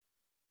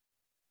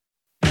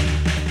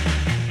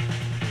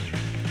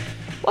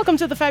Welcome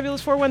to the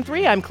Fabulous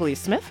 413. I'm Khalees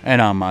Smith.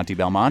 And I'm Monty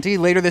Belmonte.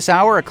 Later this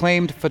hour,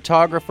 acclaimed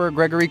photographer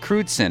Gregory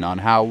Crutzen on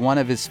how one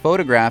of his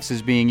photographs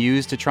is being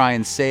used to try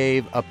and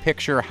save a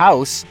picture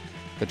house,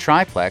 the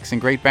triplex in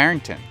Great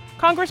Barrington.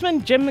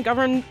 Congressman Jim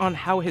McGovern on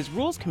how his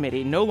Rules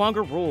Committee no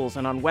longer rules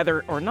and on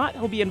whether or not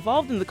he'll be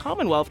involved in the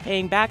Commonwealth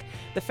paying back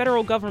the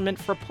federal government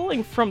for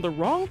pulling from the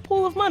wrong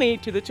pool of money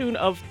to the tune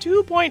of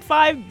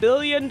 $2.5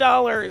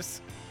 billion.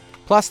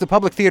 Plus, the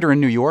Public Theater in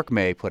New York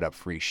may put up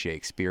free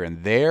Shakespeare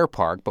in their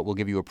park, but we'll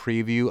give you a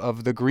preview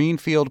of the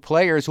Greenfield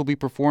Players who will be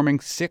performing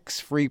 6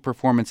 free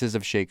performances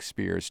of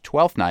Shakespeare's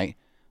 12th night.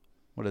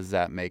 What does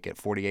that make it,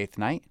 48th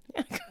night?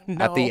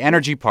 No. At the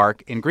Energy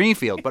Park in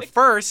Greenfield. But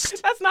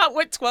first... That's not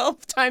what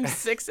 12 times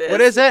 6 is.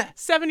 What is it?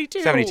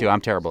 72. 72. I'm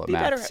terrible at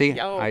math. Better. See?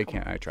 Oh, I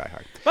try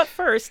hard. But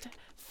first...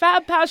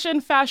 Fab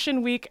Passion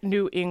Fashion Week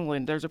New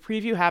England. There's a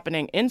preview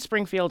happening in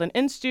Springfield, and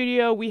in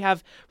studio we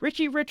have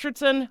Richie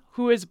Richardson,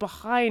 who is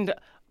behind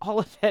all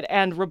of it,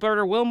 and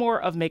Roberta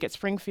Wilmore of Make It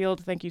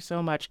Springfield. Thank you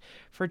so much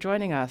for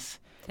joining us.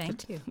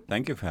 Thank you.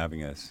 Thank you for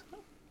having us.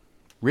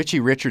 Richie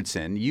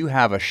Richardson, you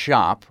have a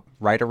shop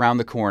right around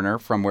the corner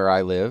from where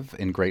I live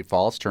in Great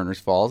Falls, Turners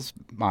Falls,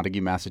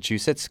 Montague,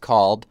 Massachusetts,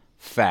 called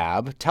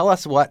Fab. Tell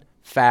us what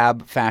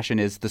Fab Fashion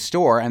is, the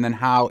store, and then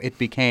how it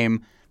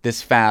became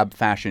this Fab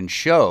Fashion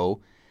show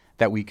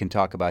that we can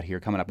talk about here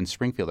coming up in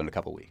Springfield in a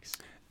couple weeks.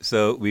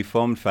 So we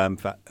formed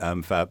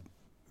Fab,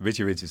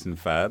 Richie Richardson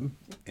Fab,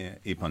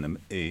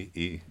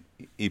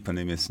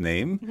 eponymous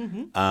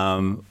name,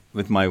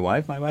 with my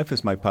wife. My wife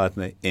is my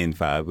partner in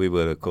Fab. We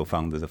were the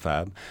co-founders of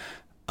Fab.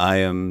 I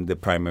am the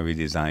primary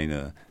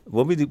designer.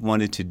 What we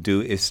wanted to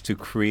do is to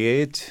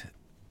create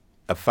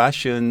a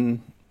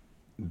fashion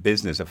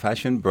business, a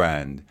fashion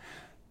brand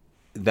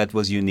that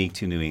was unique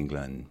to New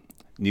England.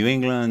 New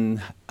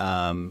England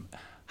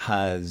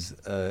has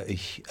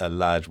a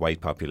large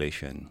white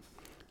population.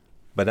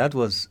 But that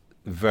was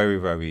very,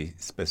 very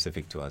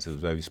specific to us. It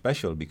was very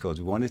special because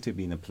we wanted to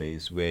be in a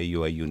place where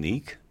you are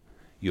unique,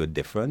 you're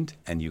different,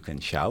 and you can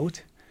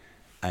shout,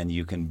 and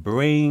you can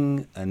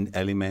bring an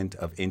element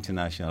of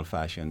international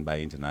fashion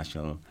by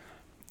international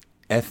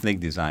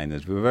ethnic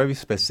designers. We were very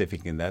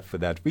specific in that for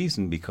that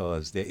reason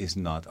because there is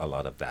not a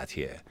lot of that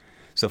here.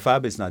 So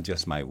Fab is not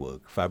just my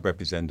work. Fab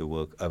represents the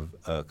work of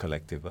a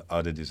collective of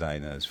other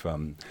designers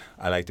from,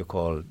 I like to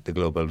call, the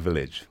global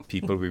village.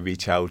 People we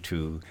reach out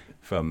to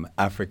from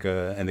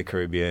Africa and the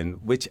Caribbean,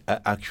 which are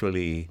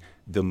actually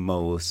the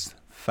most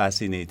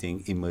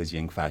fascinating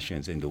emerging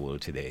fashions in the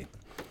world today.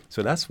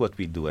 So that's what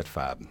we do at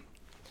Fab.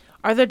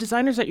 Are there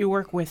designers that you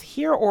work with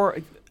here, or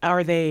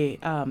are they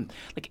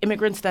like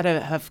immigrants that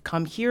have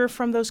come here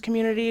from those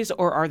communities,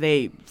 or are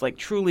they like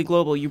truly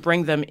global? You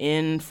bring them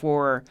in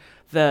for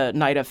the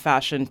night of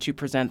fashion to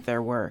present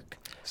their work?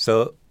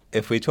 So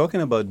if we're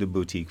talking about the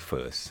boutique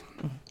first,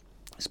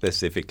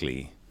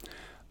 specifically,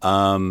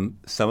 some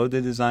of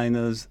the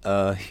designers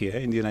are here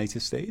in the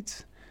United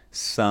States,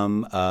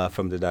 some are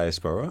from the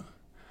diaspora,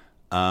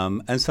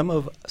 and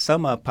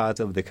some are part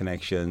of the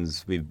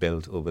connections we've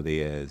built over the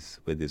years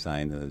with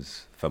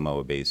designers from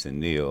our base in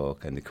New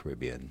York and the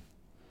Caribbean.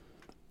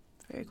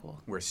 Very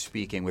cool. We're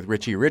speaking with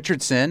Richie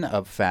Richardson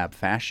of Fab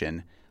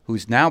Fashion,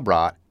 who's now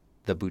brought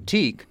the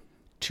boutique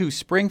to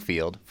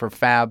Springfield for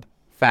Fab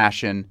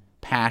Fashion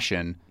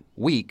Passion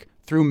Week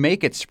through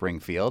Make It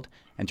Springfield.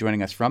 And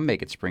joining us from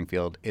Make It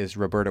Springfield is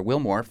Roberta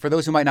Wilmore. For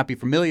those who might not be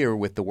familiar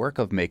with the work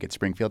of Make It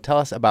Springfield, tell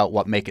us about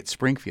what Make It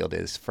Springfield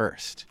is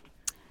first.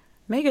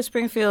 Make It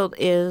Springfield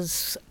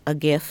is a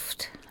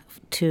gift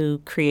to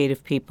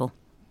creative people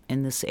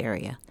in this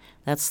area.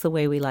 That's the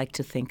way we like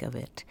to think of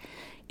it.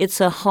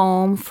 It's a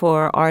home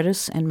for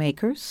artists and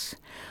makers,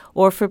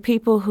 or for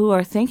people who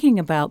are thinking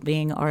about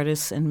being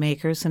artists and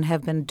makers and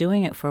have been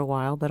doing it for a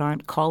while but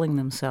aren't calling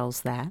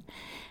themselves that.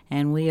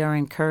 And we are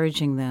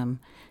encouraging them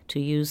to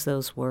use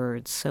those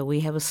words. So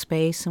we have a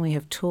space and we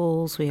have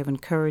tools, we have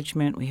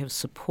encouragement, we have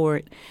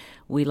support.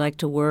 We like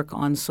to work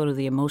on sort of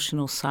the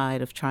emotional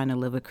side of trying to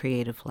live a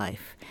creative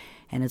life.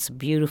 And it's a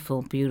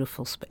beautiful,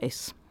 beautiful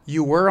space.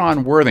 You were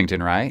on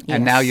Worthington, right? Yes.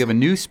 And now you have a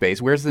new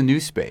space. Where's the new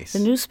space? The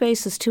new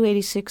space is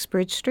 286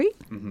 Bridge Street.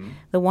 Mm-hmm.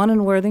 The one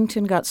in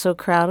Worthington got so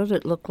crowded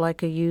it looked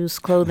like a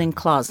used clothing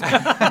closet.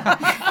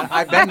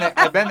 I've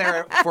been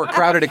there for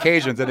crowded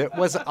occasions, and it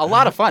was a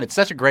lot of fun. It's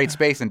such a great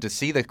space, and to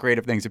see the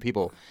creative things that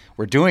people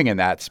were doing in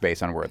that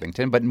space on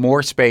Worthington, but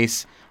more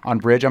space on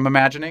Bridge, I'm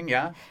imagining,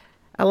 yeah?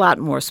 A lot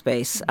more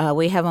space.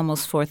 We have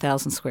almost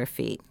 4,000 square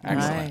feet.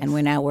 Excellent. And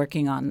we're now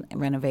working on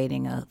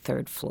renovating a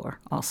third floor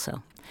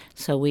also.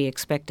 So we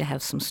expect to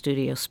have some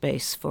studio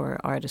space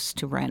for artists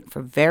to rent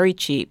for very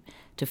cheap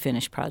to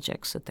finish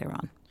projects that they're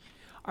on.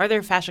 Are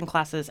there fashion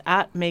classes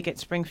at Make It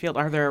Springfield?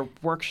 Are there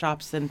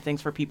workshops and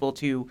things for people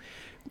to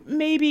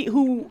maybe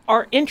who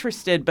are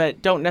interested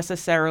but don't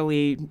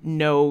necessarily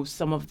know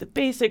some of the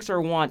basics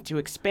or want to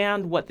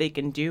expand what they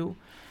can do?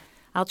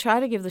 I'll try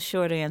to give the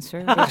short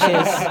answer, which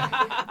is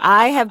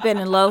I have been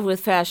in love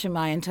with fashion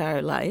my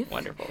entire life.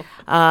 Wonderful.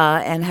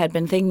 And had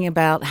been thinking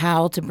about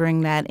how to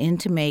bring that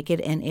into Make It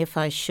and if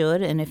I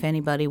should and if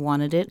anybody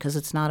wanted it, because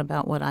it's not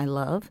about what I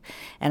love.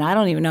 And I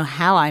don't even know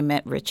how I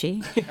met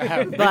Richie.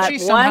 Richie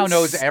somehow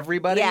knows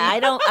everybody. Yeah,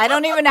 I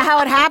don't even know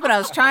how it happened. I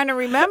was trying to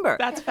remember.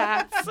 That's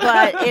facts.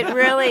 But it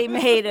really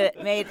made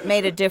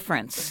a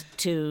difference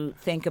to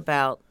think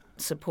about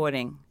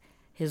supporting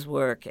his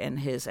work and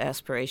his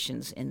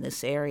aspirations in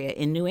this area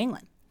in New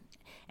England,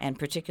 and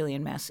particularly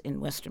in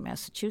Western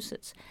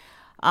Massachusetts.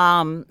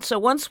 So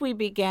once we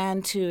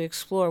began to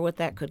explore what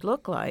that could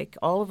look like,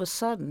 all of a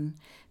sudden,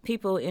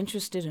 people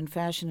interested in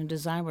fashion and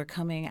design were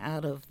coming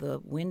out of the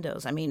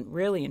windows. I mean,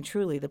 really and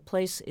truly, the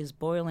place is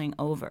boiling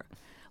over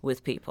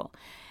with people.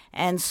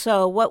 And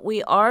so what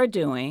we are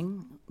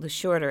doing, the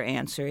shorter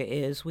answer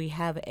is we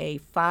have a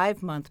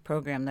 5-month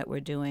program that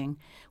we're doing.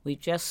 We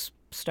just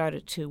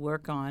started to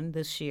work on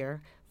this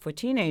year for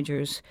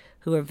teenagers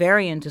who are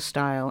very into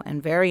style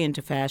and very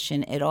into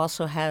fashion. It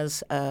also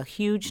has a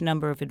huge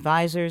number of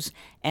advisors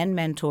and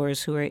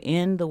mentors who are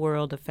in the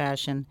world of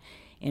fashion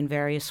in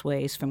various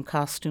ways, from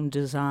costume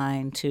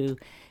design to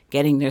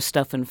getting their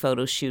stuff in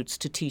photo shoots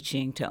to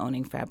teaching to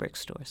owning fabric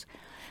stores.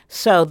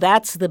 So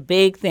that's the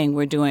big thing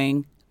we're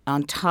doing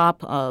on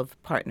top of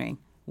partnering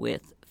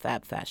with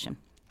Fab Fashion.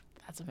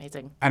 That's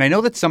amazing. And I know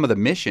that some of the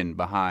mission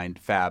behind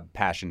Fab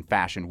Passion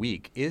Fashion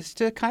Week is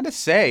to kind of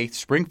say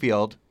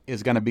Springfield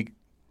is going to be,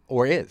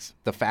 or is,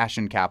 the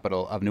fashion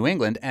capital of New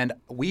England. And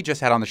we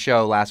just had on the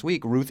show last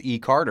week Ruth E.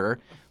 Carter,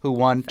 who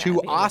won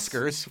 2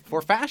 Oscars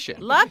for fashion.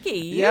 Lucky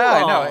you Yeah,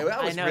 I all. know.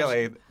 That was I know.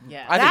 really,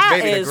 Yeah. I think That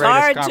maybe is the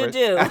greatest hard to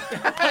do.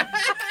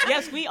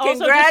 Yes, we also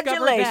discovered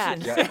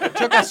Congratulations. that. Yeah, it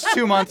took us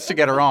 2 months to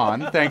get her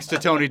on, thanks to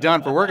Tony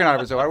Dunn for working on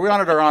it. So we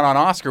wanted her on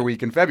Oscar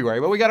week in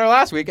February, but we got her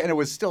last week, and it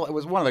was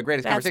one of the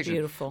greatest That's conversations.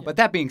 beautiful. But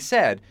that being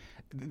said,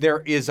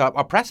 there is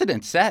a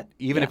precedent set,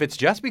 even if it's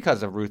just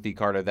because of Ruth E.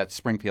 Carter, that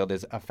Springfield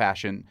is a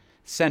fashion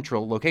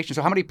central location.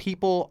 So how many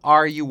people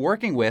are you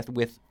working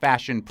with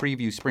Fashion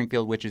Preview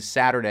Springfield, which is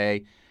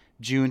Saturday,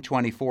 June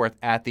 24th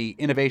at the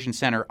Innovation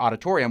Center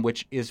Auditorium,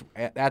 which is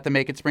at the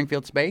Make It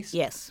Springfield space?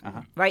 Yes,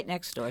 right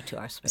next door to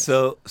our space.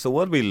 So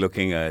what we're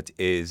looking at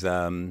is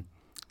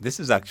this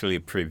is actually a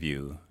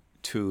preview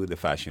to the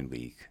Fashion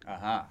Week.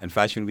 And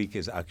Fashion Week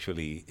is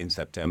actually in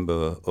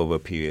September over a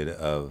period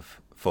of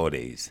 4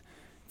 days.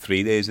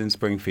 3 days in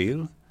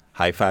Springfield,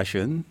 high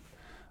fashion,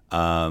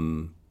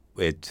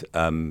 with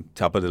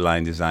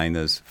top-of-the-line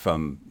designers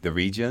from the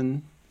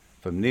region,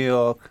 from New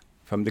York,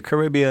 from the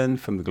Caribbean,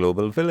 from the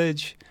Global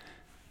Village,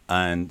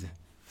 and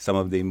some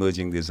of the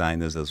emerging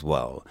designers as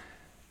well.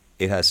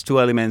 It has 2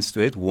 elements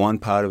to it. One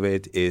part of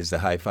it is the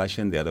high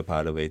fashion. The other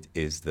part of it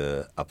is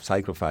the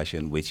upcycle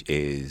fashion, which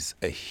is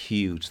a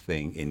huge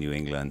thing in New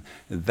England.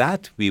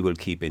 That we will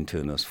keep in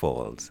Turner's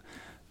Falls.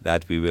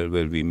 That we will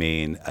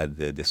remain at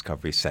the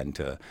Discovery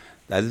Center.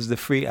 That is the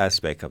free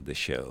aspect of the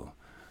show.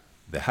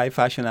 The high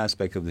fashion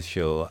aspect of the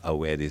show are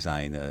where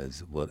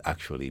designers will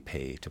actually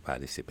pay to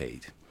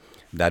participate.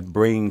 That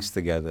brings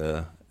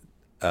together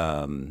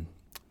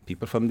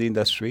people from the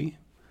industry,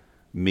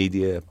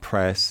 media,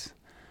 press,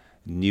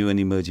 new and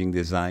emerging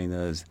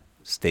designers,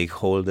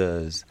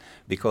 stakeholders,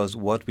 because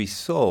what I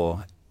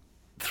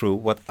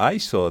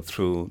saw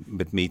through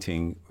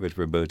meeting with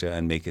Roberta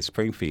and Make It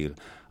Springfield,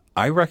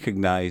 I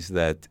recognize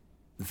that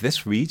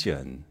this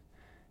region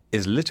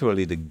is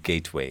literally the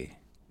gateway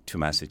to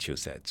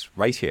Massachusetts,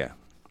 right here.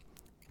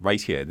 Right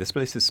here. This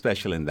place is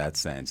special in that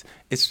sense.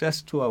 It's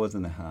just 2 hours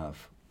and a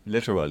half,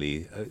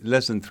 literally,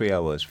 less than 3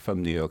 hours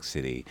from New York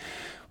City.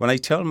 When I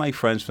tell my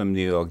friends from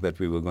New York that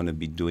we were going to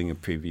be doing a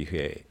preview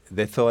here,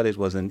 they thought it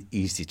was an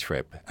easy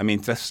trip. I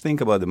mean, just think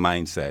about the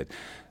mindset.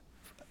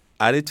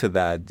 Added to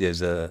that,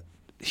 there's a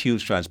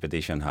huge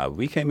transportation hub.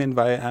 We came in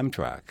via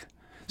Amtrak.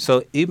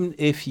 So even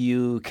if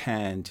you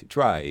can't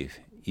drive,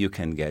 you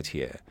can get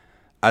here,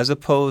 as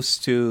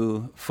opposed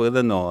to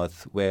further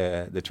north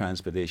where the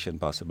transportation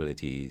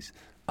possibilities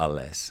are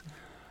less.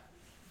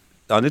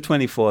 On the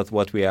 24th,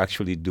 what we're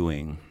actually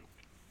doing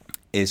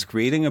is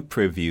creating a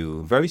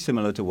preview very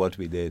similar to what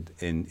we did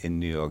in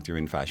New York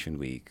during Fashion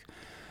Week.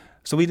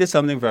 So we did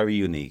something very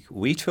unique.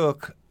 We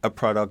took a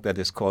product that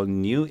is called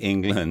New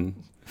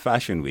England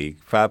Fashion Week,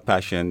 Fab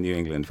Passion New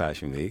England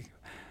Fashion Week,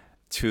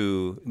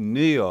 to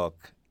New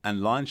York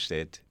and launched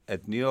it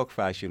at New York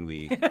Fashion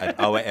Week at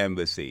our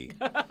embassy.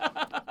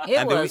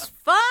 It was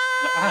fun.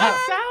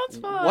 Sounds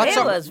fun.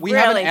 It was we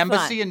have an really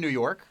embassy fun. in New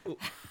York.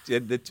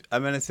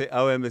 I'm going to say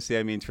our embassy,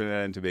 I mean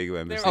Trinidad and Tobago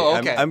embassy. Oh,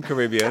 okay. I'm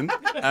Caribbean.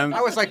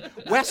 I was like,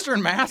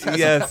 Western Mass has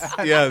yes.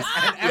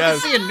 an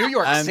embassy in New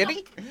York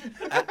City?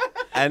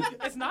 And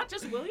It's not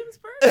just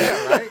Williamsburg.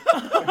 Yeah, right?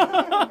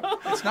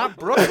 It's not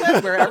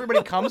Brooklyn, where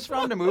everybody comes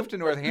from to move to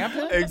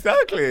Northampton?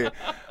 exactly.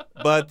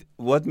 But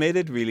what made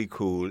it really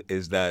cool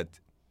is that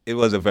it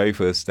was the very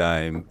first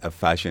time a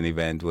fashion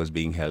event was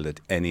being held at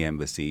any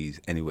embassies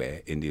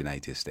anywhere in the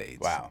United States.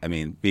 Wow. I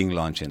mean, being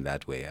launched in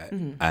that way.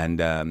 And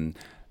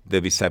the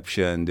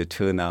reception, the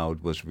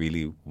turnout was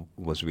really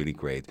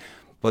great.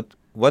 But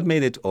what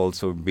made it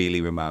also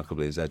really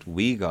remarkable is that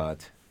we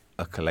got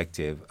a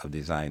collective of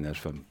designers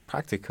from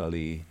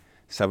practically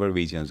several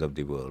regions of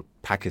the world: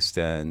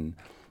 Pakistan,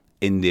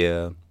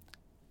 India,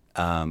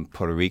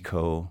 Puerto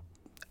Rico,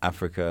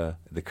 Africa,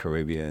 the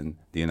Caribbean,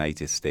 the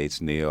United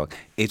States, New York.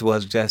 It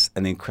was just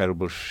an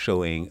incredible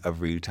showing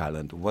of real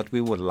talent. What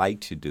we would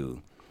like to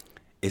do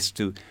is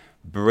to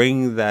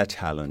bring that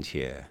talent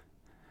here,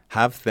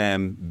 have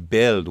them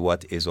build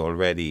what is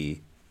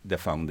already the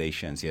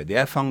foundations here.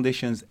 There are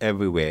foundations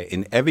everywhere,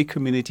 in every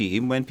community,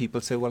 even when people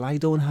say, well, I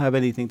don't have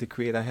anything to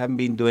create, I haven't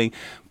been doing,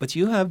 but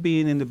you have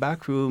been in the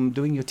back room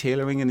doing your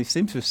tailoring and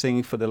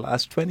seamstressing for the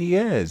last 20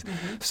 years.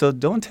 So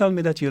don't tell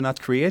me that you're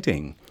not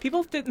creating.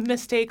 People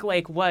mistake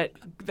like what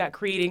that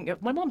creating.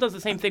 My mom does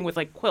the same thing with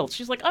like quilts.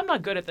 She's like, I'm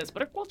not good at this,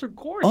 but her quilts are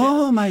gorgeous.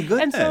 Oh my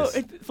goodness. And so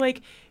it's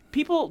like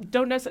people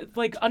don't necessarily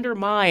like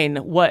undermine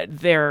what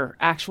their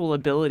actual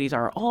abilities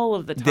are all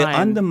of the time. They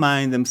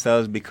undermine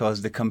themselves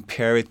because they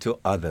compare it to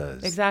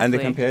others. Exactly. And they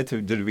compare it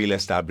to the real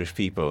established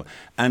people.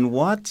 And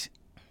what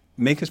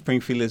Maker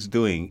Springfield is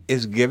doing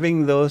is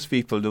giving those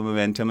people the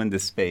momentum and the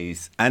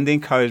space and the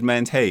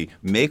encouragement, hey,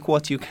 make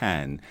what you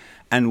can.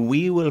 And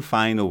we will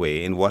find a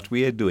way in what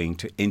we are doing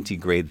to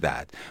integrate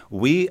that.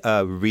 We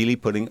are really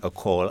putting a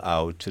call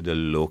out to the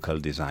local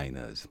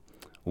designers.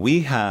 We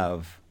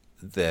have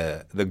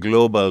the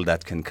global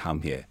that can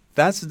come here.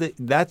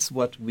 That's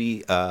what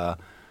we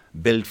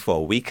built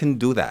for. We can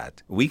do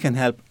that. We can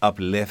help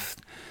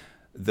uplift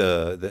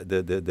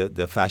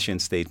the fashion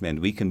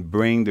statement. We can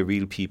bring the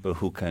real people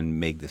who can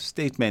make the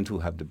statement, who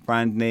have the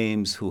brand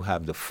names, who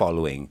have the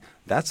following.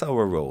 That's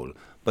our role.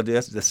 But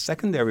there's the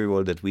secondary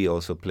role that we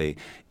also play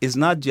is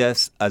not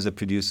just as a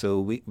producer.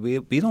 We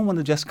don't want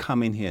to just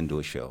come in here and do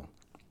a show.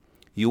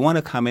 You want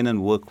to come in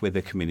and work with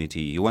the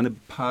community. You want to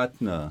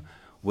partner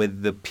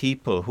with the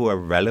people who are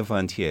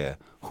relevant here,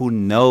 who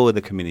know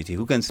the community,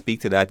 who can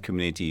speak to that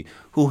community,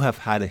 who have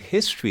had a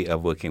history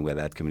of working with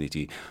that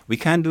community. We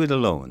can't do it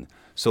alone.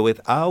 So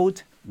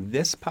without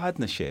this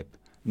partnership,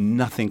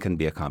 nothing can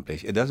be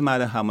accomplished. It doesn't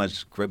matter how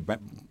much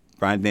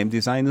brand name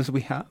designers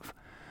we have.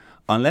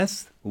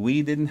 Unless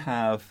we didn't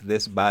have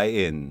this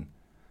buy-in,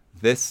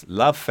 this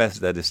love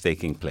fest that is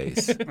taking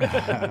place.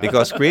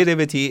 Because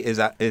creativity is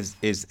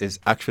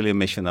actually a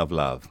mission of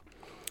love.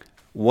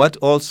 What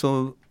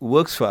also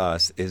works for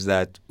us is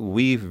that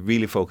we've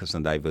really focused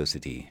on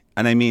diversity.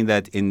 And I mean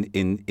that in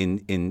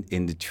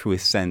the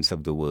truest sense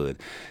of the word.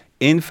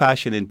 In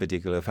fashion in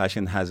particular,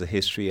 fashion has a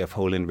history of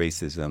holding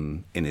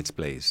racism in its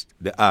place.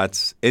 The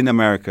arts in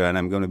America, and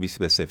I'm going to be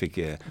specific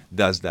here,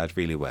 does that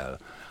really well.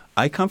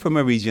 I come from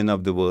a region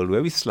of the world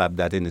where we slap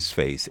that in his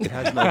face. It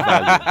has no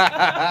value.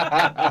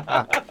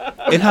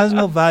 It has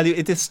no value.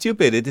 It is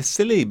stupid. It is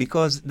silly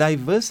because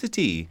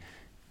diversity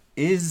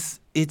it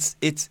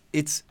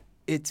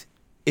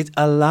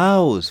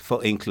allows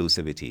for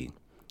inclusivity.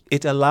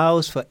 It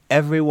allows for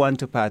everyone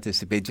to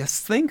participate.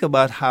 Just think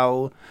about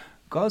how,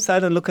 go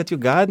outside and look at your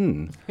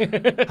garden.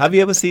 Have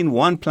you ever seen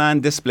one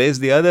plant displace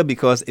the other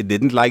because it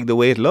didn't like the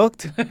way it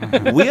looked?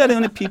 We are the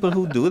only people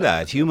who do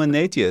that, human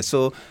nature.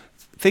 So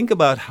think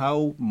about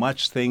how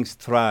much things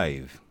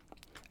thrive.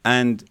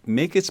 And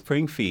Make It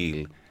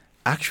Springfield,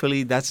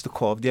 actually, that's the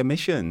core of their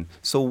mission.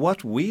 So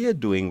what we are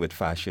doing with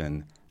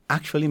fashion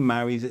actually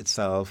marries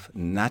itself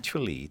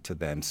naturally to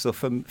them. So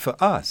for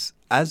us,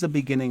 as a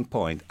beginning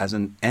point, as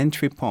an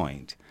entry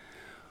point,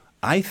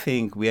 I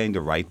think we are in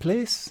the right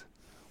place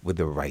with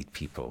the right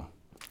people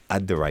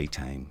at the right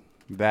time.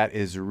 That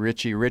is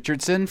Richie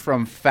Richardson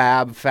from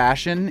Fab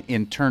Fashion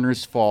in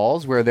Turners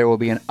Falls, where there will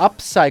be an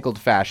upcycled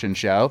fashion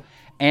show,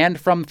 and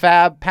from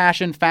Fab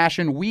Passion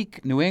Fashion Week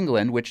New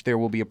England, which there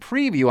will be a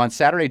preview on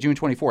Saturday, June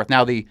 24th.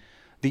 Now, the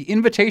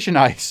invitation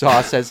I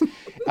saw says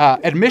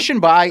admission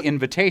by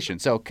invitation.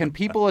 So can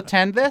people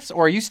attend this,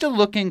 or are you still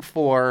looking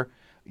for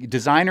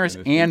designers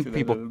and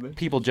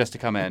people just to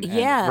come in?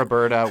 Yeah. And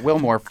Roberta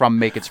Wilmore from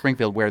Make It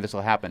Springfield, where this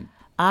will happen.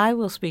 I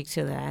will speak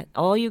to that.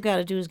 All you got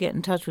to do is get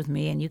in touch with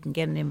me, and you can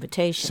get an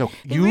invitation. So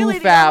And you really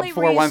the Fab only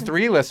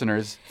 413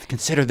 listeners,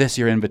 consider this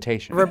your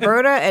invitation.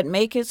 Roberta at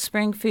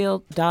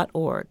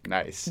makeitspringfield.org.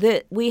 Nice.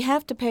 We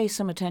have to pay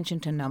some attention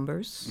to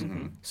numbers.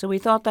 So we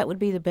thought that would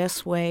be the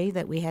best way,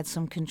 that we had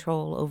some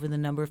control over the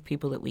number of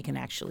people that we can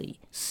actually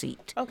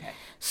seat. Okay.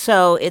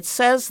 So it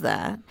says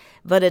that,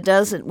 but it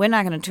doesn't. We're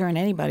not going to turn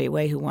anybody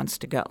away who wants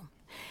to go.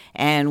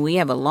 And we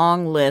have a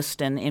long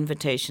list and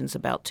invitations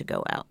about to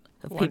go out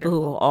of people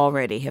who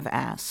already have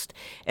asked.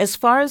 As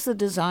far as the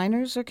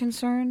designers are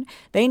concerned,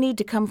 they need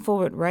to come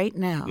forward right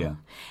now. Yeah.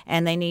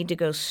 And they need to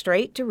go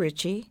straight to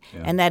Richie.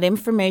 Yeah. And that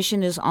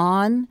information is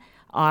on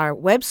our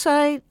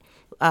website.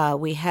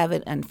 We have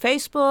it on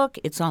Facebook.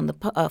 It's on the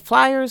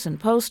flyers and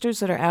posters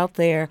that are out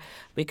there,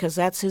 because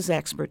that's his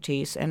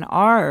expertise. And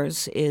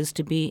ours is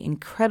to be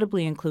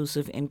incredibly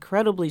inclusive,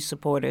 incredibly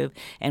supportive,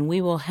 and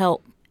we will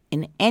help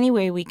in any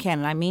way we can.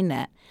 And I mean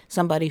that.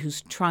 Somebody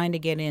who's trying to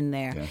get in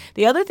there. Yeah.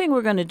 The other thing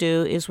we're going to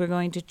do is we're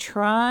going to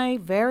try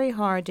very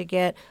hard to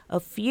get a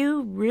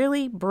few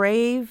really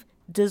brave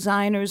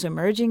designers,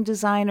 emerging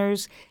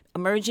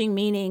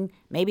meaning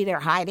maybe they're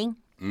hiding.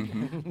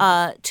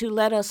 to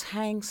let us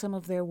hang some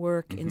of their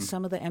work in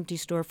some of the empty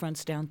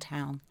storefronts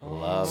downtown.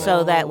 Love it.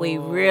 So that we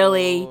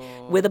really,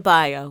 with a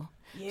bio,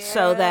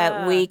 so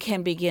that we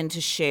can begin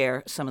to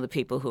share some of the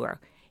people who are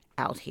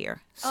out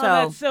here. So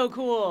that's so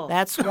cool.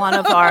 that's one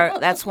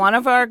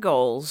of our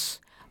goals.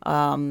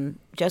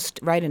 Just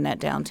right in that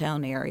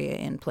downtown area,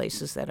 in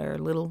places that are a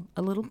little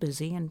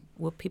busy, and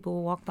people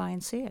will walk by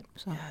and see it.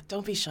 So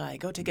Don't be shy.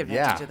 Go take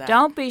advantage of that.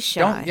 don't be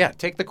shy.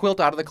 Take the quilt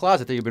out of the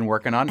closet that you've been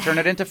working on, turn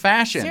it into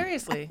fashion.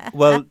 Seriously.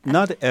 Well,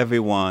 not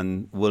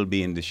everyone will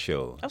be in the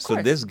show. Of So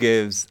course. this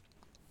gives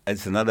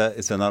it's another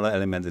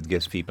element that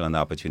gives people an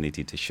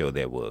opportunity to show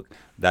their work.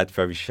 That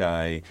very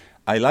shy.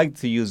 I like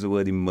to use the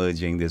word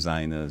emerging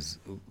designers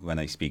when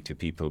I speak to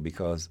people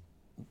because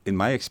in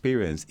my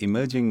experience,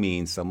 emerging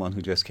means someone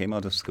who just came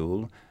out of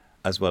school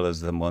as well as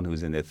someone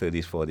who's in their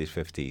 30s, 40s,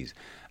 50s.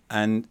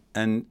 And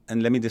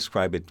let me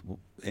describe it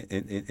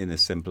in a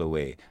simpler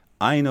way.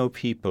 I know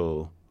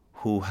people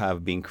who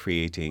have been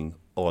creating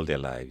all their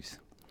lives.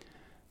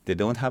 They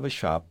don't have a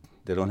shop,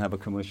 they don't have a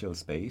commercial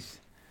space,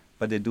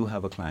 but they do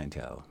have a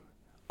clientele.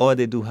 Or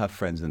they do have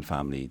friends and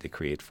family they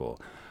create for.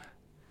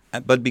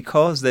 But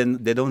because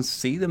then they don't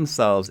see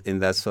themselves in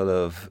that sort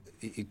of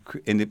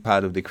in the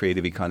part of the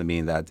creative economy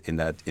in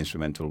that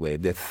instrumental way,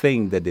 they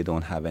think that they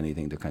don't have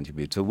anything to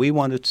contribute. So we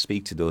wanted to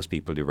speak to those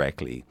people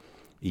directly.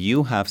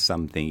 You have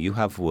something, you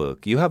have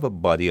work, you have a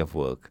body of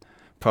work,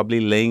 probably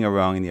laying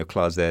around in your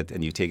closet,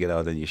 and you take it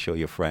out and you show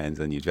your friends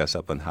and you dress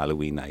up on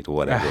Halloween night or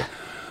whatever.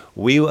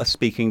 We are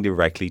speaking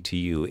directly to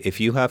you.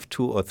 If you have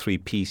 2 or 3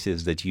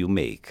 pieces that you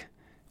make,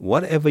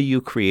 whatever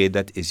you create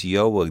that is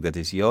your work, that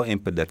is your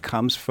input, that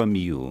comes from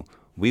you,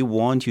 we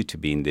want you to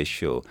be in this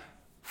show.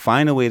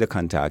 Find a way to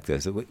contact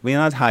us. We're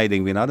not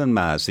hiding. We're not on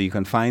mask, so you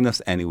can find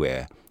us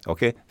anywhere.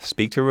 Okay?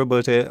 Speak to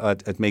Roberta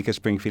at Make It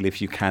Springfield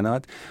if you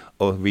cannot,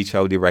 or reach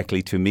out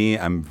directly to me.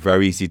 I'm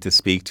very easy to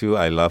speak to.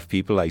 I love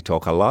people. I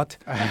talk a lot.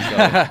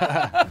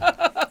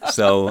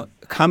 So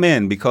come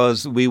in,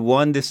 because we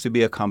want this to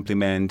be a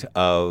complement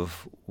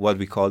of what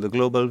we call the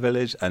global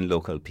village and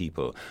local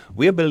people.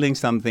 We're building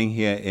something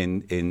here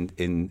in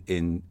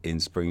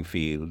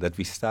Springfield that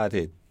we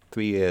started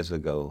 3 years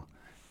ago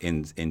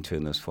in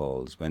Turner's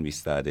Falls when we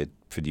started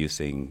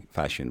producing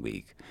Fashion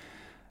Week.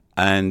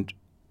 And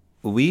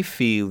we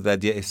feel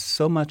that there is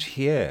so much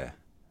here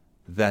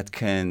that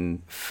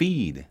can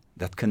feed,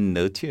 that can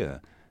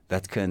nurture,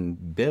 that can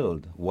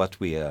build what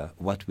we are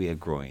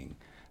growing.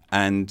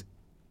 And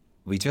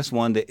we just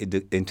want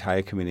the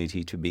entire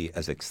community to be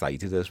as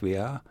excited as we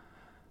are.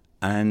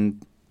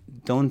 And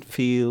don't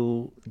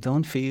feel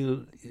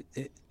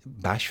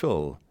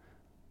bashful.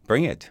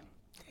 Bring it.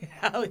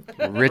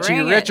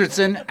 Richie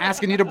Richardson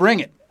asking you to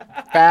bring it.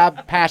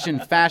 Fab Passion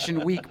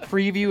Fashion Week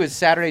preview is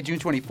Saturday, June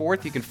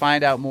 24th. You can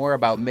find out more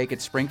about Make It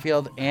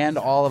Springfield and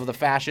all of the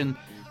fashion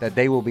that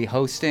they will be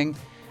hosting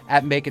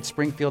at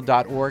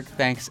makeitspringfield.org.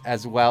 Thanks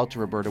as well to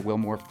Roberta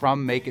Wilmore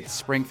from Make It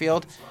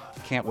Springfield.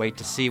 Can't wait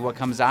to see what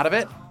comes out of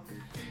it.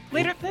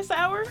 Later this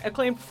hour,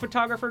 acclaimed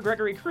photographer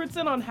Gregory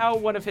Crutzen on how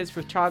one of his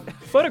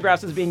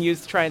photographs is being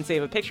used to try and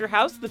save a picture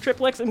house, the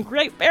triplex in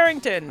Great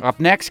Barrington. Up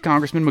next,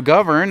 Congressman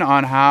McGovern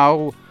on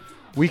how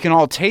we can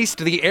all taste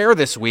the air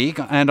this week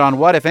and on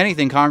what, if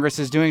anything, Congress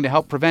is doing to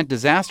help prevent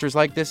disasters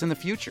like this in the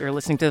future. You're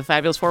listening to the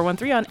Fabulous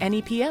 413 on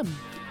NEPM.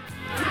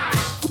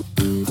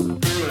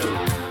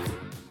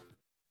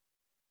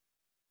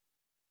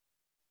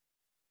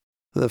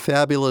 The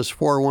Fabulous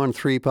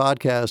 413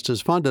 podcast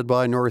is funded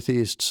by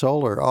Northeast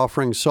Solar,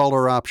 offering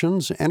solar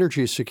options,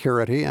 energy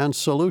security, and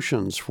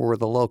solutions for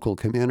the local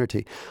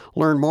community.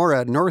 Learn more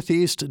at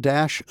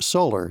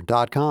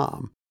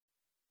northeast-solar.com.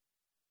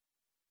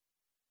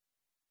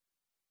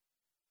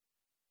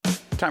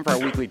 Time for our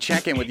weekly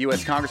check-in with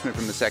U.S. Congressman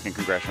from the 2nd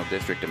Congressional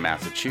District of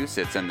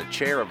Massachusetts and the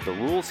chair of the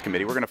Rules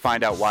Committee. We're going to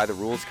find out why the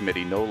Rules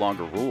Committee no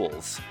longer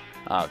rules.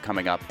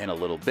 Coming up in a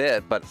little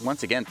bit. But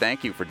once again,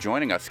 thank you for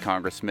joining us,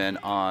 Congressman,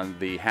 on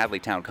the Hadley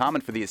Town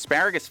Common for the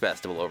Asparagus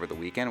Festival over the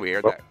weekend. We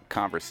aired that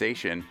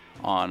conversation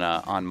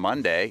on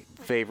Monday.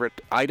 Favorite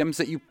items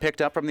that you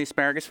picked up from the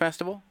Asparagus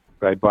Festival?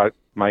 I bought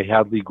my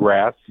Hadley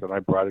grass, and I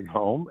brought it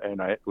home,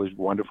 and it was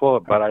wonderful.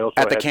 But I also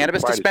at the had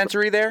cannabis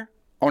dispensary there?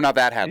 Oh, not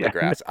that Hadley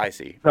grass. I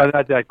see. No,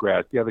 not that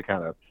grass, the other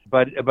kind of.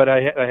 But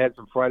I had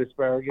some fried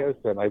asparagus,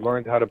 and I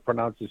learned how to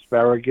pronounce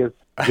asparagus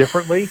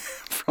differently.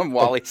 From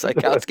Wally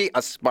Sykowski,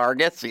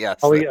 asparagus, yes.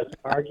 Oh yeah,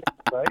 asparagus,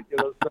 right?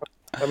 So,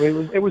 I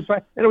mean, it was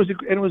fine, and it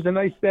was a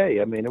nice day.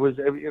 I mean, it was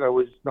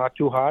not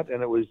too hot,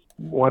 and it was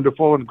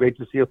wonderful and great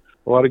to see a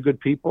lot of good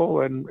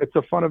people, and it's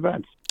a fun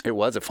event. It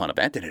was a fun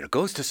event, and it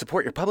goes to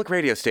support your public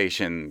radio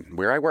station,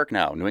 where I work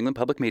now, New England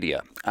Public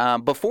Media.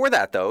 Before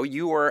that, though,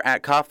 you were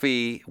at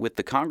coffee with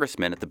the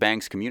congressman at the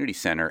Banks Community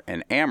Center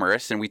in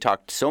Amherst, and we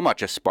talked so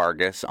much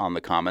asparagus on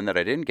the Common that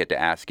I didn't get to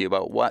ask you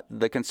about what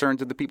the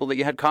concerns of the people that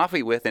you had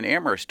coffee with in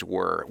Amherst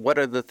were. What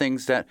are the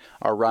things that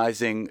are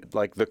rising,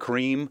 like the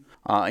cream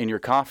in your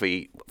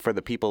coffee, for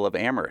the people of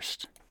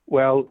Amherst?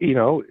 Well,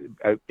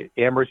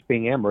 Amherst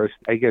being Amherst,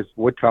 I guess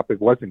what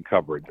topic wasn't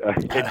covered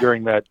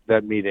during that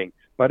meeting?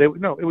 But it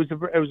was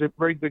a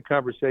very good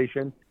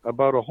conversation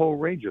about a whole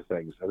range of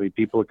things. I mean,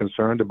 people are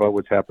concerned about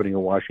what's happening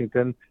in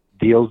Washington,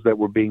 deals that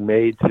were being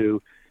made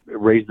to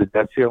raise the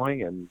debt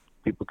ceiling, and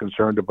people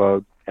concerned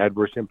about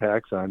adverse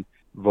impacts on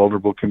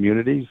vulnerable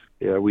communities.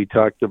 We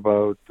talked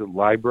about the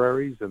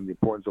libraries and the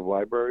importance of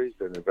libraries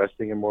and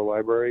investing in more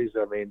libraries.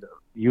 I mean,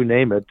 you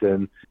name it,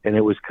 and it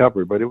was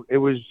covered. But it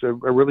was a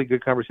really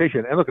good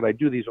conversation. And look, I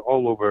do these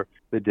all over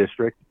the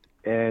district,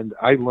 and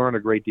I learn a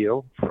great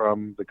deal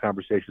from the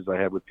conversations I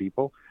have with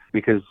people,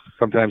 because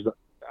sometimes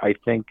I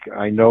think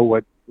I know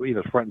what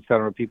front and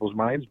center of people's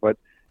minds, but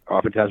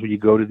oftentimes when you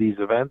go to these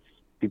events,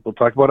 people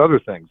talk about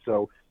other things.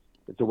 So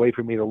it's a way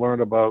for me to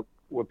learn about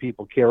what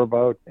people care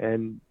about,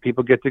 and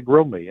people get to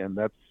grill me, and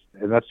that's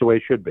the way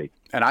it should be.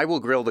 And I will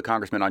grill the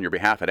congressman on your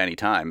behalf at any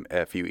time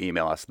if you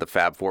email us,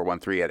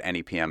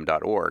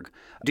 thefab413@nepm.org.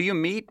 Do you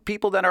meet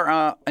people that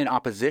are in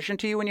opposition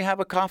to you when you have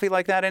a coffee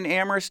like that in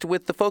Amherst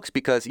with the folks?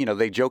 Because,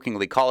 they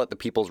jokingly call it the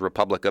People's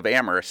Republic of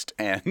Amherst.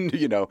 And,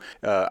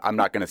 I'm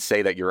not going to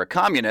say that you're a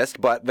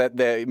communist, but that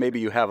maybe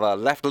you have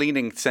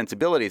left-leaning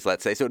sensibilities,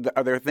 let's say. So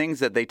are there things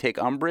that they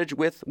take umbrage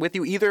with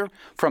you, either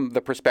from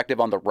the perspective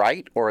on the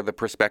right or the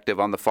perspective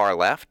on the far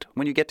left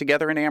when you get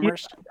together in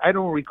Amherst? I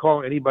don't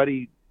recall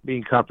anybody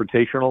being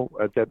confrontational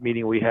at that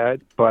meeting we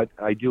had, but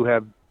I do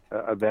have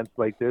events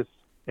like this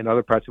in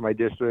other parts of my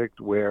district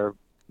where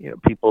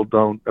people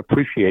don't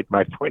appreciate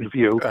my point of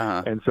view,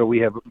 and so we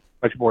have a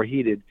much more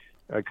heated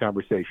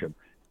conversation.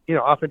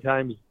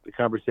 Oftentimes the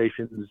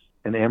conversations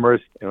in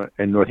Amherst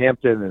and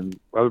Northampton and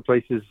other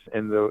places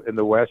in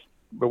the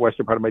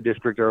western part of my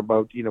district are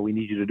about we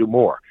need you to do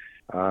more.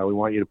 We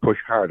want you to push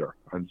harder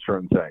on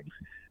certain things.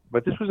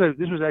 But this was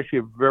actually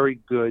a very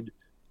good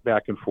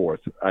back and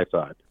forth, I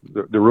thought.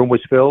 The room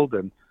was filled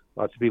and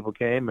lots of people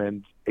came,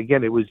 and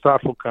again, it was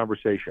thoughtful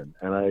conversation,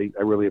 and I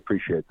really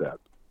appreciate that.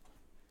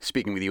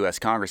 Speaking with U.S.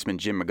 Congressman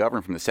Jim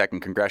McGovern from the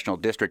 2nd Congressional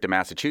District of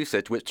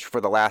Massachusetts, which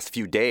for the last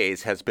few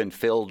days has been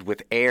filled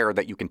with air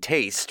that you can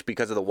taste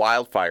because of the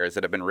wildfires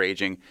that have been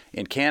raging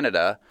in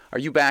Canada. Are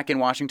you back in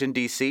Washington,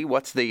 D.C.?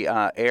 What's the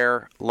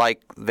air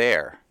like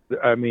there?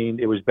 I mean,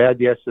 it was bad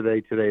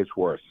yesterday. Today it's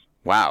worse.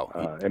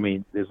 Wow.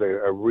 There's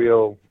a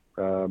real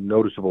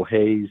noticeable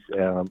haze,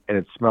 and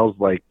it smells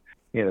like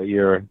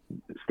you're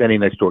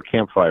standing next to a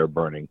campfire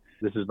burning.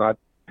 This is not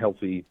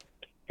healthy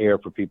air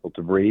for people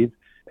to breathe,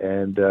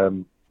 and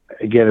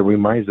again, it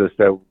reminds us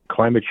that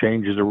climate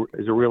change is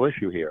a real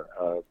issue here.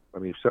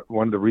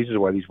 One of the reasons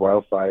why these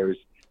wildfires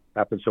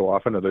happen so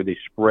often, although they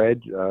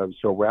spread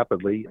so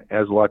rapidly,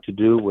 has a lot to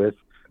do with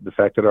the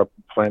fact that our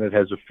planet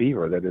has a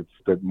fever,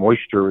 that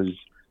moisture is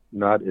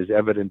not as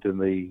evident in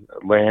the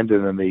land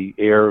and in the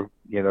air,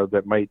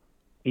 that might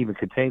even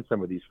contain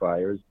some of these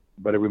fires.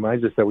 But it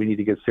reminds us that we need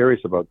to get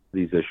serious about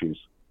these issues.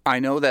 I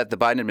know that the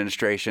Biden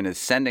administration is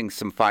sending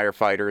some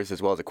firefighters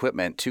as well as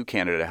equipment to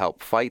Canada to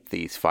help fight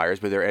these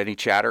fires. Was there any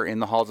chatter in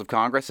the halls of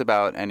Congress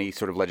about any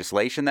sort of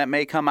legislation that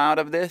may come out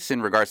of this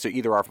in regards to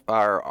either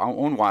our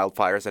own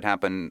wildfires that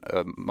happen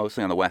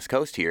mostly on the West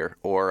Coast here,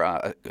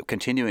 or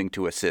continuing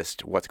to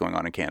assist what's going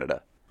on in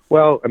Canada?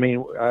 Well,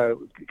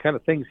 kind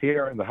of things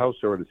here in the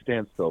House are at a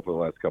standstill for the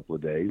last couple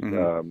of days.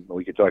 Mm-hmm.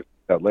 We could talk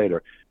about that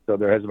later. So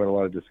there hasn't been a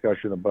lot of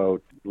discussion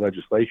about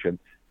legislation,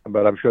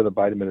 but I'm sure the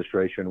Biden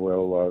administration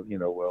will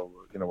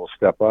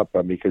step up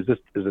because this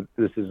is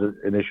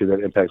an issue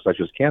that impacts not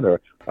just Canada.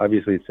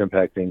 Obviously, it's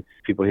impacting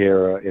people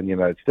here in the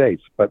United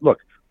States. But look,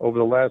 over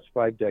the last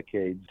 5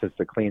 decades since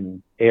the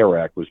Clean Air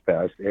Act was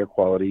passed, air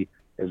quality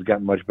has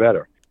gotten much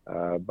better.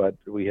 But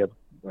I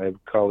have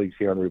colleagues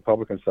here on the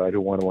Republican side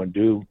who want to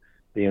undo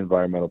the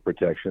environmental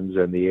protections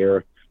and the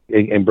air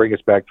and bring us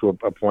back to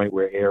a point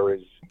where air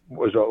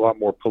was a lot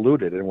more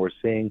polluted. And we're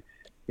seeing,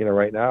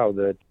 right now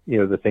that,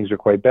 the things are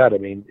quite bad. I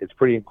mean, it's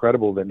pretty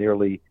incredible that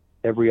nearly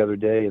every other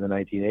day in the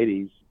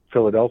 1980s,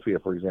 Philadelphia,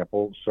 for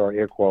example, saw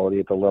air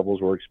quality at the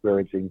levels we're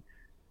experiencing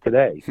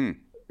today.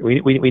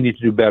 We need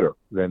to do better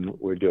than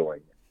we're doing.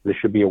 This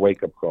should be a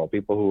wake-up call.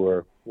 People who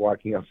are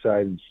walking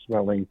outside and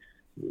smelling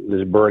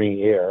this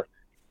burning air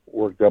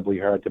work doubly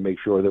hard to make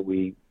sure that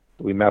we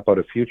map out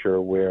a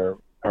future where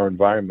our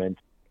environment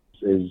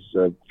is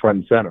front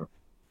and center.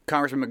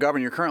 Congressman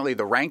McGovern, you're currently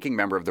the ranking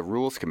member of the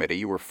Rules Committee.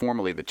 You were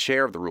formerly the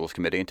chair of the Rules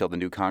Committee until the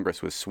new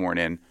Congress was sworn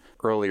in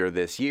earlier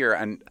this year.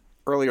 And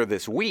earlier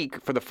this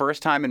week, for the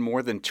first time in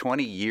more than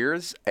 20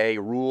 years, a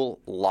rule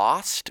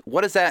lost.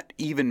 What does that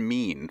even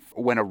mean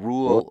when a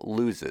rule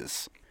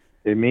loses?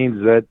 It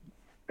means that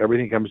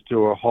everything comes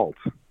to a halt.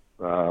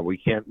 We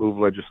can't move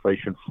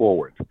legislation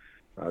forward.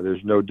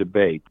 There's no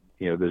debate.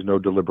 There's no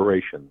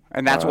deliberation.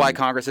 And that's why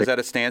Congress is at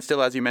a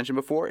standstill, as you mentioned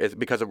before, is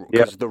because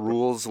the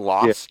rules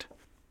lost?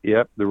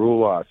 Yep, the rule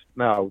lost.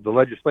 Now, the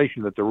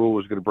legislation that the rule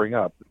was going to bring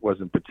up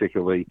wasn't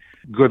particularly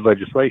good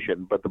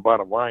legislation, but the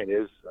bottom line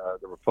is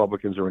the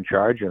Republicans are in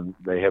charge and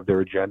they have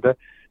their agenda,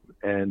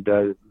 and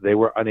they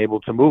were unable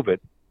to move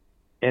it.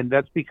 And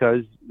that's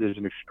because there's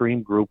an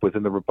extreme group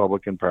within the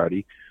Republican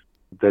Party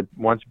that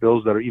wants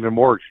bills that are even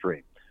more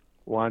extreme,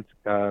 wants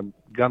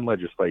gun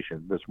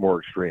legislation that's more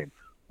extreme,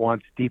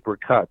 wants deeper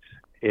cuts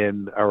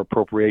in our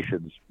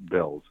appropriations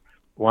bills,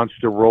 wants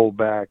to roll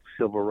back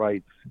civil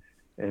rights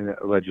and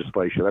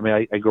legislation. I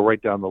mean, I go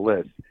right down the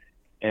list.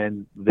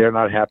 And they're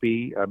not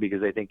happy because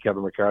they think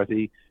Kevin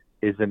McCarthy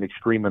isn't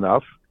extreme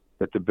enough,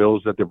 that the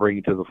bills that they're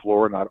bringing to the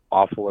floor are not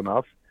awful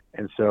enough.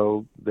 And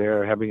so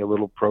they're having a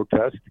little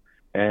protest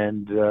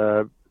and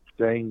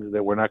saying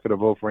that we're not going to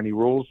vote for any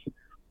rules,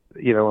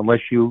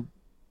 unless you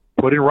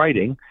put in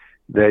writing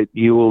that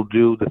you will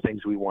do the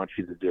things we want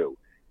you to do.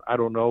 I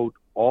don't know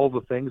all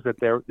the things that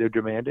they're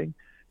demanding.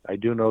 I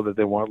do know that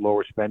they want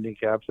lower spending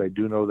caps. I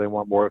do know they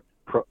want more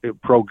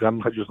pro-gun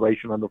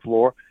legislation on the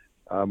floor,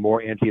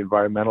 more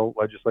anti-environmental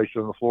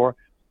legislation on the floor.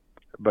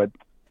 But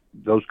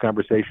those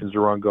conversations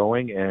are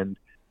ongoing, and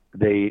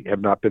they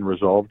have not been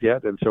resolved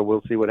yet. And so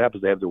we'll see what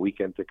happens. They have the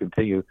weekend to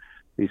continue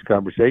these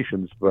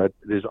conversations, but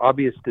there's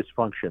obvious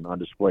dysfunction on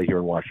display here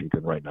in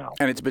Washington right now.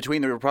 And it's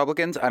between the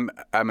Republicans. I'm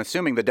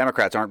assuming the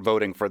Democrats aren't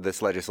voting for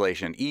this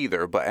legislation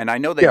either. And I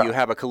know that you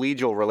have a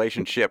collegial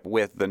relationship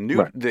with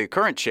the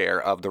current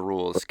chair of the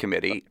Rules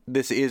Committee.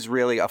 This is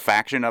really a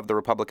faction of the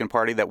Republican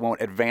Party that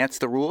won't advance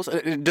the rules.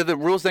 Do the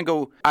rules then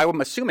go? I'm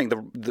assuming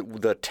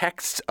the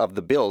texts of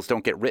the bills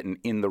don't get written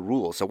in the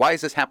rules. So why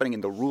is this happening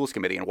in the Rules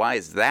Committee, and why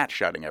is that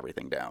shutting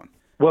everything down?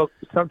 Well,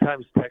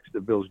 sometimes text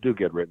of bills do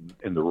get written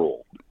in the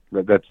rule.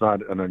 That's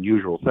not an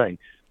unusual thing.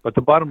 But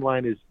the bottom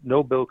line is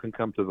no bill can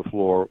come to the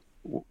floor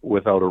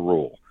without a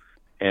rule.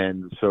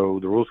 And so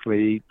the Rules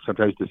Committee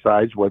sometimes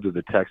decides whether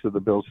the text of the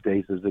bill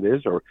stays as it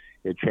is or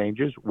it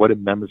changes, what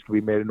amendments can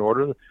be made in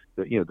order,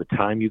 the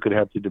time you could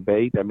have to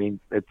debate. I mean,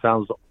 it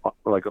sounds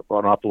like an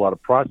awful lot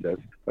of process,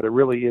 but it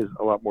really is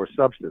a lot more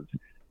substance.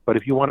 But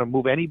if you want to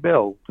move any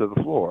bill to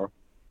the floor,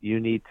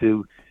 you need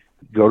to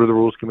go to the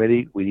Rules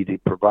Committee. We need to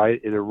provide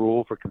it a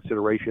rule for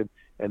consideration,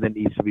 and then it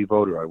needs to be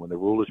voted on. When the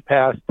rule is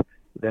passed,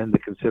 then the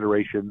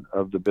consideration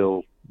of the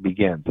bill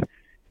begins.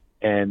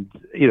 And,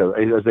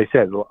 as I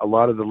said, a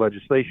lot of the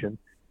legislation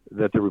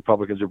that the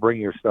Republicans are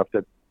bringing are stuff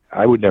that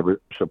I would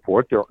never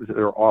support.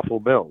 They're awful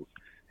bills,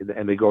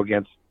 and they go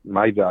against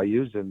my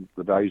values and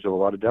the values of a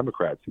lot of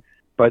Democrats.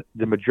 But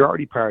the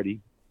majority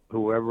party,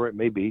 whoever it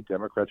may be,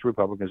 Democrats,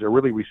 Republicans, are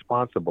really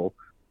responsible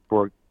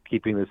for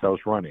keeping this House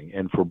running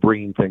and for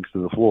bringing things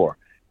to the floor.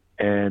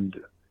 And,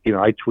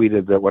 I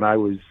tweeted that when I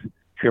was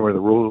chairman of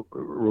the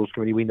Rules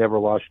Committee, we never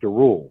lost a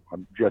rule.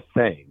 I'm just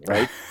saying,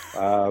 right?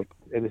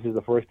 And this is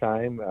the first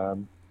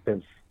time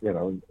since,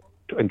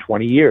 in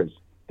 20 years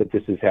that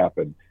this has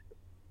happened.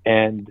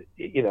 And,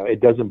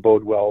 it doesn't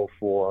bode well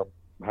for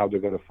how they're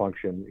going to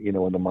function, in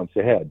the months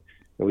ahead.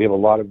 And we have a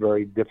lot of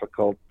very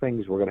difficult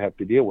things we're going to have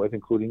to deal with,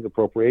 including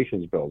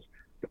appropriations bills,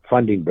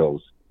 funding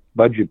bills,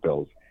 budget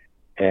bills.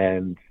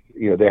 And,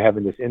 they're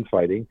having this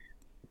infighting.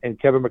 And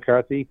Kevin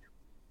McCarthy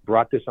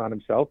brought this on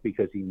himself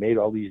because he made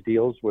all these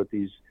deals with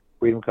these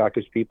Freedom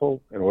Caucus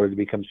people in order to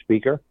become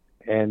Speaker.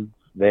 And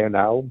they are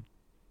now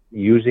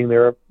using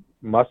their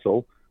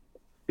muscle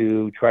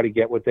to try to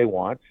get what they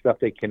want, stuff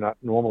they cannot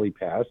normally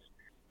pass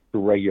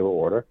through regular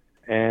order.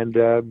 And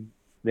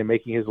they're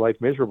making his life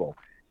miserable.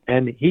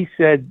 And he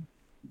said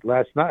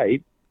last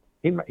night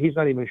he's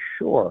not even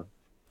sure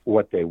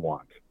what they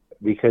want,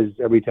 because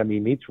every time he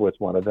meets with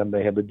one of them,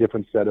 they have a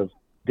different set of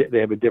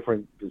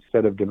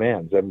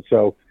demands. And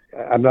so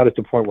I'm not at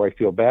the point where I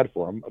feel bad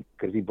for him,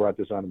 because he brought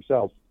this on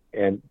himself,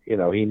 and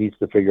he needs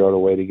to figure out a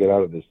way to get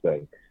out of this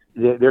thing.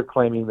 They're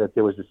claiming that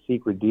there was a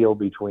secret deal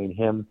between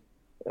him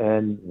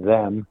and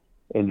them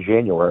in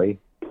January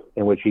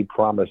in which he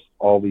promised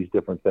all these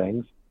different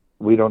things.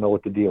 We don't know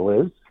what the deal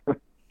is.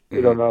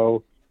 We don't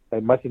know.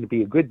 It mustn't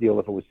be a good deal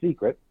if it was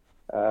secret,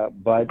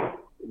 but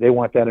they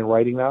want that in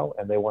writing now,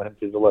 and they want him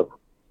to deliver.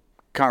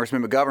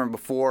 Congressman McGovern,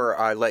 before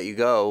I let you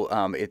go,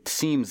 it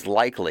seems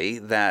likely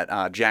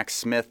that Jack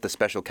Smith, the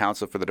special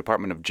counsel for the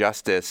Department of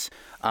Justice,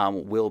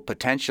 will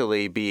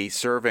potentially be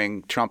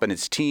serving Trump and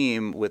his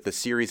team with a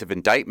series of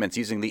indictments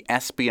using the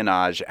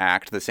Espionage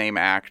Act, the same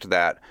act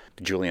that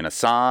Julian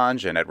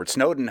Assange and Edward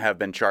Snowden have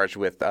been charged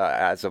with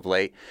as of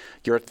late.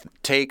 Your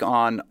take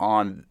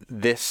on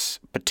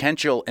this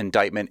potential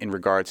indictment in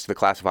regards to the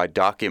classified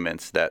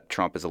documents that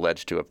Trump is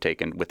alleged to have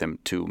taken with him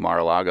to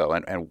Mar-a-Lago,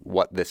 and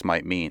what this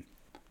might mean?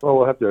 Well,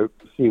 we'll have to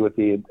see what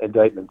the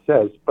indictment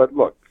says. But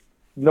look,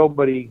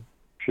 nobody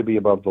should be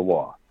above the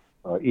law,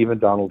 even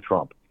Donald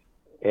Trump.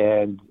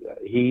 And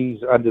he's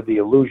under the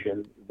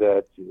illusion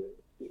that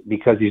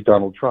because he's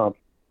Donald Trump,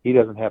 he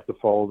doesn't have to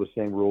follow the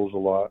same rules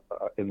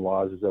in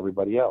laws as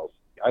everybody else.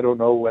 I don't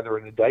know whether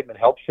an indictment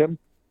helps him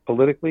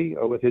politically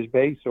or with his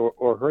base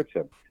or hurts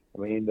him.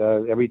 I mean,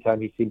 every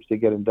time he seems to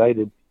get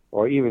indicted,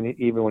 or even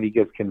when he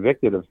gets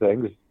convicted of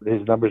things,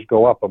 his numbers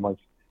go up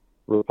amongst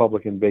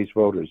Republican-based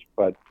voters.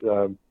 But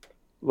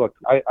look,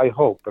 I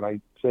hope, and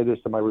I say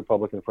this to my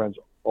Republican friends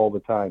all the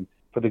time,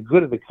 for the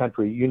good of the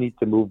country, you need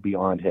to move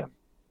beyond him,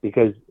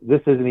 because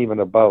this isn't even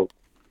about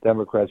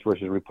Democrats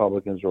versus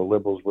Republicans or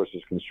liberals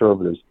versus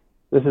conservatives.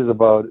 This is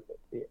about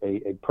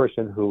a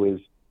person who is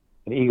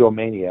an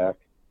egomaniac,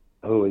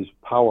 who is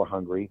power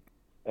hungry,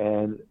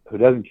 and who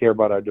doesn't care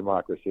about our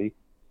democracy.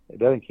 He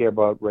doesn't care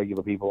about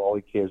regular people. All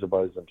he cares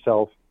about is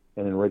himself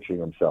and enriching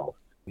himself.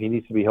 He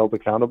needs to be held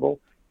accountable.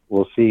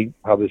 we'll see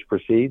how this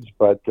proceeds,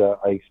 but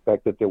I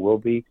expect that there will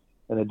be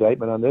an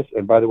indictment on this.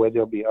 And by the way,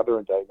 there'll be other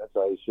indictments,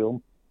 I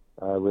assume,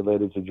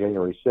 related to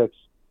January 6th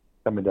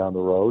coming down the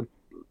road.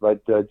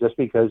 But just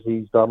because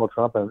he's Donald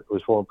Trump and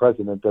was former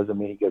president doesn't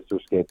mean he gets to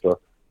escape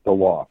the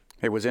law.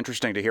 It was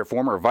interesting to hear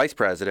former Vice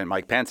President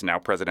Mike Pence, now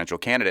presidential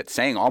candidate,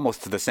 saying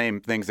almost the same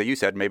things that you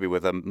said, maybe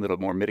with a little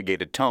more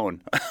mitigated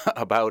tone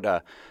about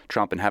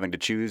Trump and having to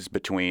choose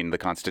between the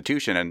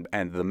Constitution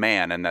and the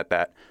man, and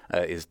that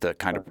is the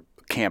kind of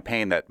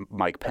campaign that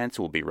Mike Pence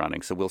will be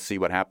running. So we'll see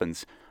what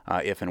happens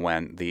if and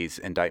when these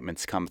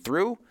indictments come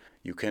through.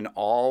 You can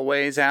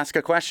always ask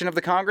a question of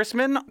the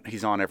congressman.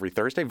 He's on every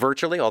Thursday,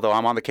 virtually, although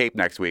I'm on the Cape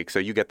next week, so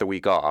you get the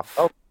week off.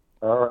 Oh,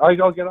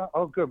 I'll get on.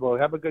 Oh, good. Well,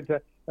 have a good time.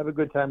 Have a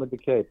good time at the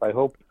Cape. I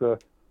hope the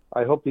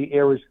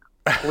air is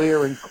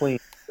clear and clean.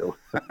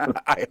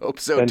 I hope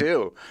so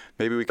too.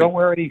 Maybe we can. Don't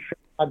wear any sharp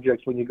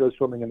objects when you go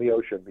swimming in the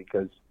ocean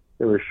because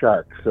there are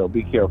sharks. So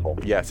be careful.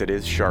 Yes, it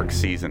is shark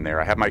season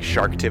there. I have my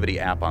Sharktivity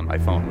app on my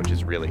phone, which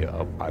is really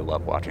I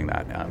love watching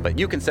that. But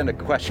you can send a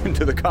question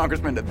to the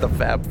congressman at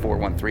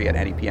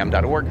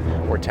thefab413@nepm.org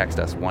or text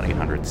us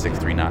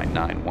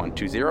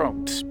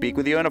 1-800-639-9120. Speak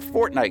with you in a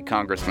fortnight,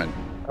 Congressman.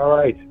 All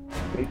right.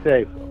 Be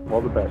safe.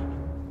 All the best.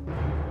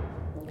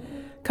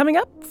 Coming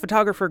up,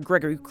 photographer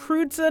Gregory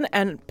Crewdson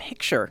and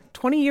Picture,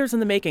 20 years in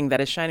the making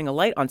that is shining a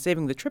light on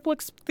saving the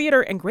Triplex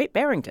Theater in Great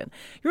Barrington.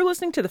 You're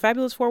listening to the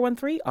Fabulous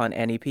 413 on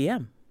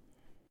NEPM.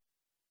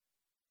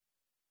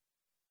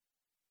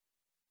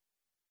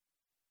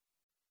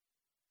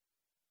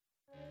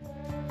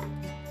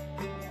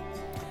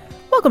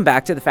 Welcome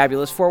back to the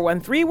Fabulous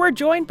 413. We're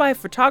joined by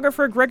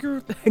photographer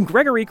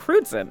Gregory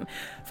Crewdson.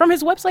 From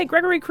his website,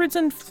 Gregory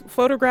Crewdson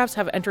photographs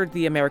have entered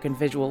the American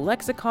visual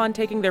lexicon,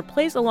 taking their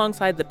place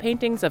alongside the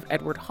paintings of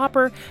Edward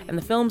Hopper and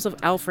the films of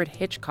Alfred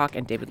Hitchcock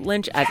and David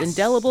Lynch as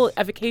indelible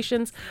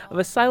evocations of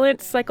a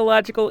silent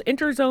psychological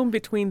interzone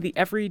between the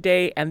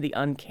everyday and the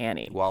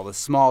uncanny. While the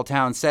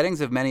small-town settings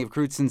of many of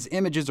Crewdson's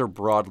images are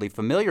broadly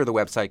familiar, the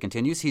website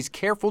continues, he's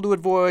careful to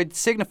avoid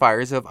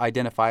signifiers of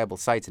identifiable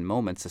sights and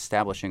moments,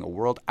 establishing a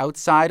world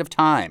outside of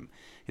time.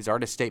 His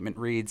artist statement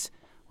reads,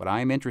 "What I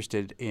am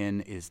interested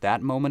in is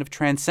that moment of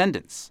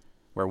transcendence,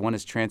 where one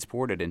is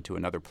transported into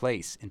another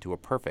place, into a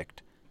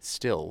perfect,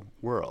 still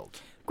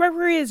world."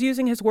 Gregory is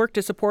using his work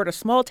to support a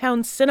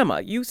small-town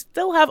cinema. You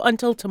still have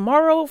until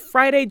tomorrow,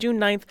 Friday, June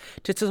 9th,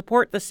 to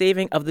support the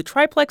saving of the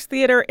Triplex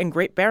Theater in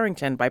Great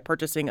Barrington by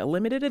purchasing a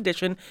limited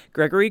edition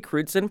Gregory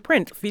Crewdson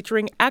print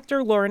featuring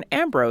actor Lauren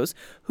Ambrose,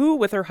 who,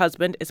 with her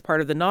husband, is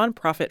part of the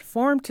nonprofit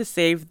formed to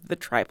save the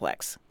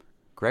Triplex.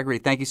 Gregory,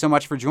 thank you so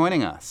much for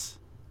joining us.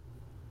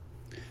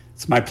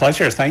 It's my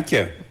pleasure. Thank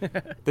you.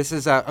 This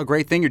is a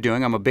great thing you're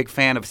doing. I'm a big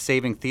fan of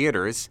saving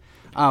theaters.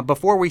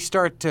 Before we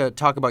start to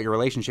talk about your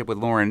relationship with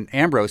Lauren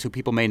Ambrose, who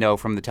people may know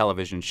from the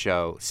television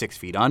show 6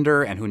 Feet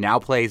Under and who now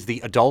plays the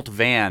adult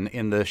Van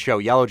in the show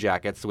Yellow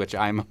Jackets, which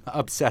I'm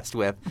obsessed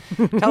with,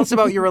 tell us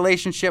about your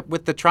relationship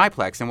with the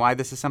Triplex and why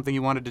this is something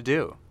you wanted to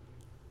do.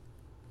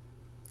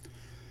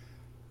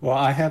 Well,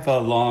 I have a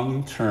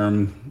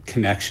long-term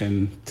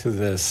connection to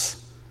this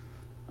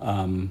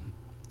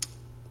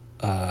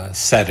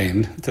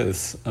setting, to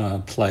this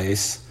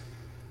place,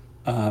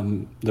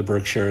 the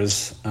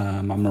Berkshires.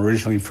 I'm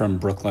originally from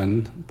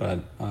Brooklyn, but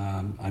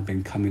I've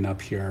been coming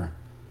up here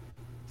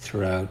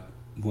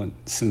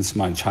since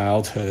my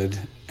childhood,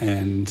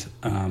 and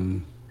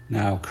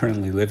now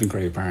currently live in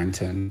Great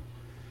Barrington.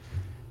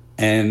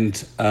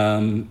 And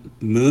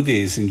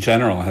movies in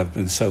general have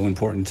been so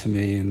important to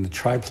me, and the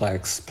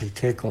Triplex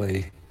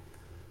particularly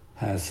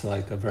has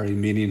like a very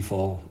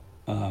meaningful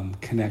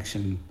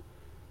connection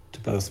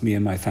to both me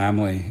and my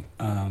family,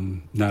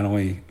 not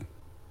only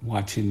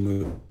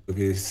watching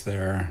movies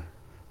there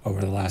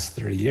over the last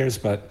 30 years,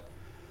 but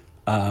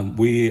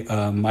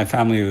my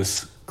family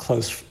was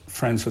close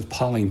friends with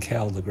Pauline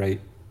Kael, the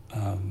great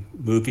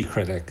movie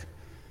critic,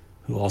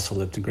 who also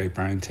lived in Great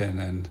Barrington,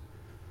 and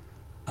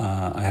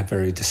I have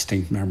very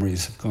distinct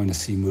memories of going to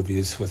see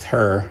movies with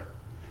her.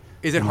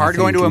 Is it hard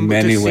going to see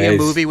a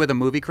movie with a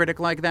movie critic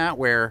like that,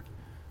 where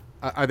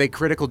are they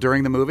critical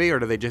during the movie, or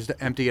do they just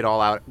empty it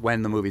all out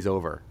when the movie's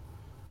over?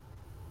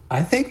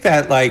 I think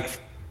that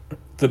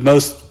the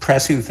most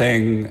pressing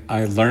thing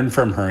I learned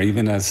from her,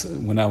 even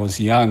when I was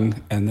young,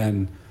 and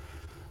then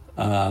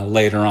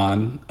later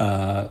on,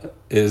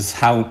 is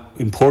how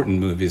important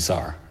movies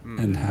are,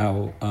 and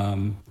how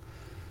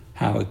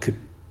it could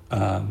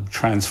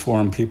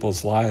transform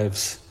people's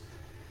lives.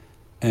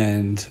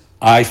 And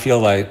I feel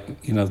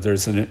like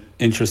there's an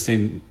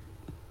interesting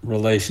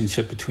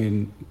relationship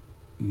between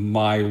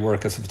my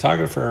work as a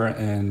photographer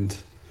and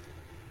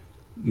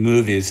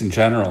movies in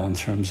general, in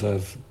terms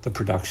of the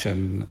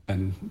production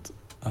and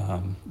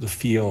the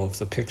feel of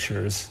the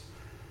pictures.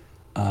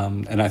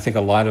 And I think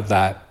a lot of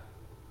that,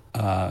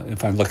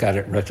 if I look at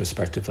it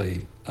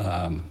retrospectively,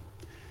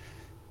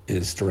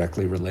 is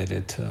directly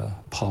related to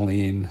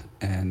Pauline.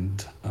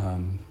 And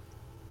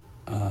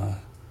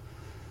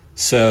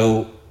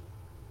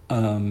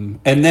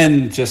and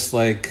then just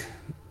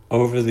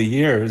over the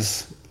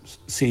years,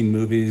 seeing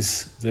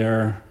movies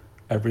there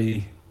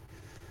every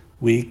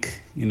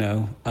week,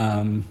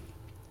 going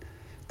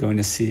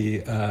to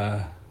see,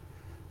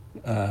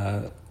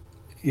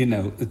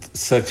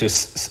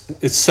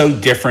 it's so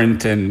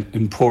different and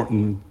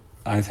important.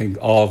 I think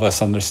all of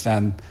us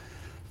understand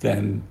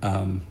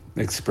than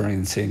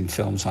experiencing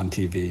films on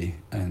TV,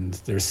 and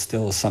there's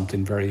still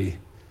something very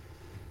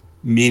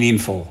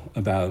meaningful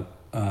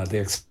about the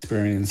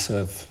experience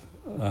of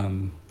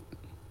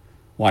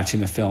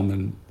watching a film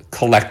and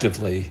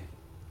collectively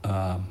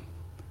on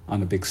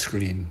a big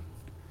screen,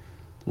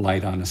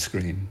 light on a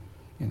screen,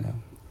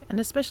 And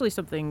especially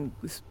something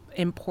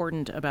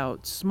important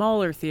about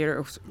smaller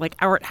theaters, like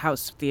art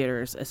house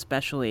theaters,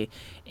 especially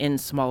in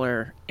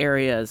smaller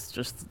areas.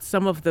 Just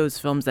some of those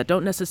films that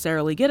don't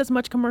necessarily get as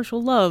much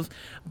commercial love,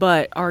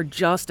 but are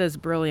just as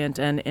brilliant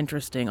and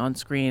interesting on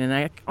screen. And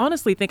I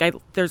honestly think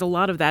there's a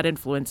lot of that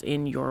influence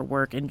in your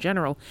work in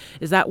general.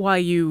 Is that why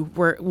you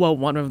were, well,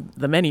 one of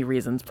the many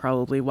reasons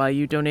probably why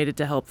you donated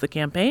to help the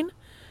campaign?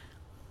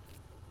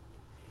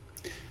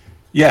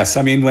 Yes,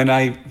 I mean, when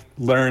I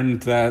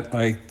learned that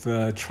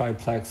the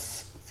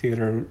triplex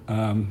theater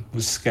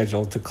was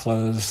scheduled to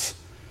close,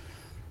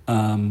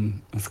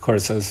 of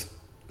course I was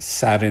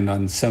saddened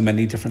on so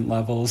many different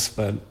levels,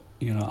 but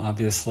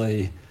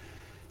obviously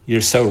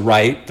you're so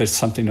right. There's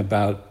something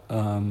about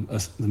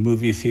the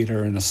movie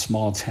theater in a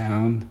small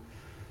town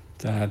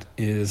that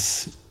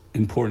is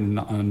important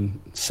on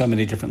so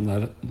many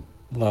different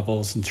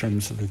levels in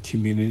terms of a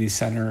community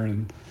center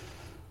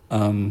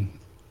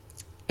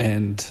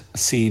and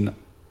seeing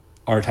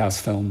art house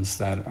films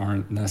that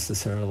aren't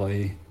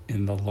necessarily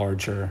in the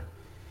larger,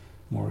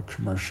 more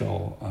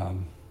commercial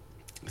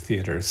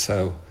theaters.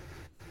 So,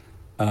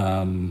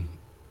 and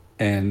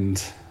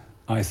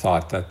I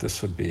thought that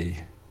this would be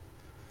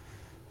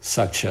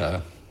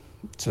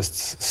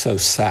just so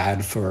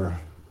sad for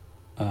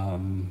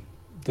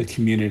the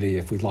community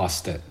if we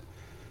lost it.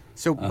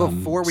 So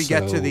before we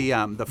get to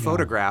the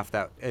photograph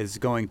that is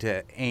going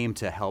to aim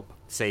to help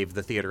save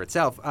the theater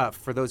itself,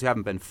 for those who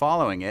haven't been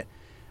following it,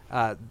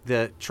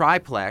 the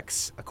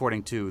triplex,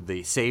 according to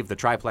the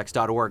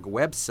SaveTheTriplex.org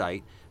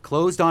website,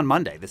 closed on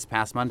Monday, this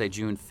past Monday,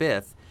 June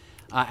 5th,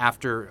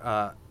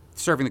 after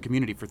serving the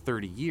community for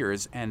 30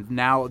 years. And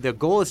now the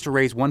goal is to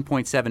raise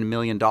 $1.7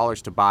 million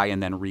to buy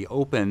and then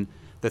reopen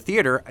the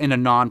theater in a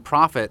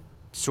nonprofit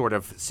sort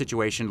of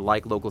situation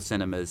like local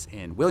cinemas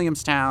in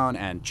Williamstown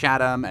and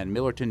Chatham and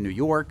Millerton, New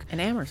York. And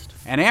Amherst.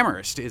 And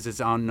Amherst is its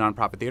own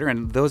nonprofit theater,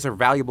 and those are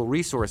valuable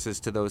resources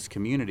to those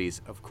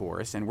communities, of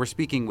course. And we're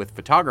speaking with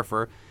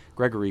photographer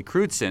Gregory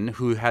Crewdson,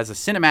 who has a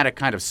cinematic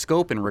kind of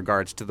scope in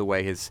regards to the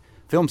way his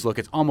films look.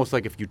 It's almost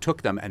like if you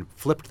took them and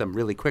flipped them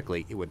really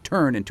quickly, it would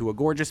turn into a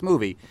gorgeous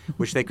movie,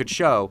 which they could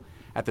show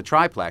at the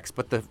triplex.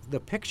 But the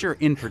picture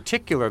in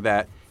particular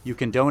that you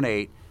can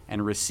donate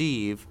and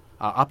receive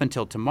up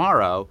until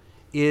tomorrow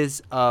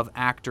is of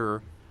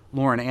actor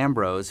Lauren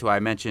Ambrose, who I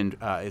mentioned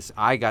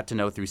I got to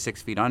know through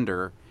 6 Feet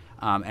Under,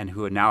 and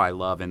who now I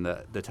love in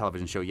the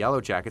television show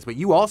Yellow Jackets. But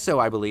you also,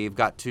 I believe,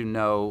 got to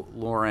know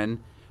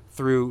Lauren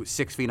through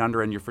 6 Feet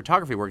Under and your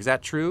photography work. Is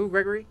that true,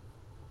 Gregory?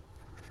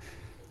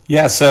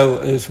 Yeah,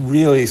 so it's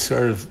really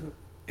sort of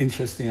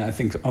interesting, I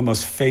think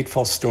almost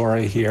fateful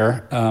story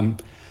here.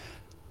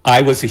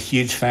 I was a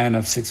huge fan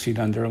of 6 Feet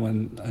Under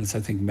as I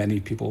think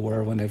many people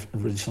were when it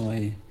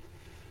originally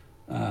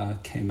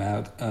came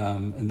out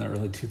in the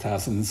early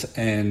 2000s.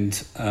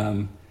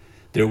 And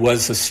there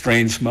was a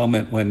strange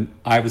moment when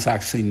I was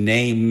actually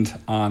named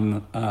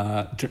on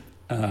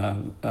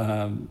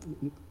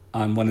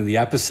one of the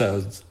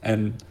episodes,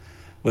 and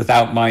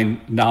without my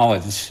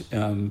knowledge.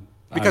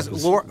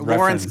 Because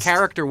Lauren's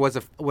character was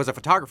a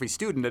photography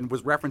student and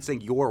was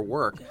referencing your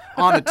work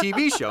on the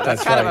TV show.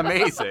 That's kind of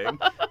amazing.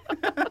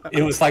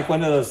 It was like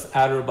one of those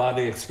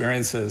out-of-body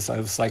experiences. I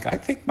was like, I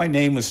think my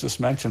name was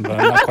just mentioned, but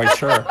I'm not quite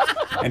sure.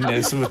 And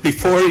this was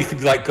before you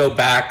could go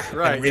back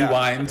and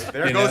rewind. Yeah.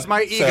 There goes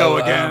my ego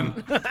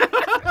again.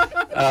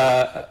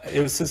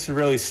 It was just a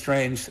really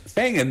strange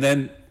thing. And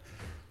then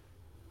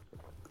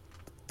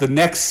the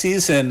next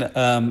season,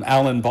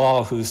 Alan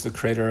Ball, who's the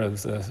creator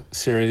of the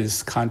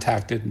series,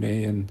 contacted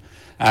me and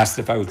asked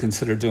if I would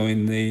consider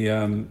doing the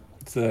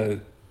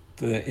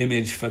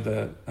image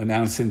for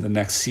announcing the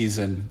next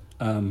season,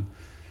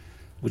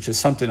 which is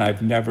something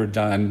I've never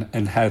done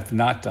and have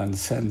not done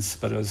since,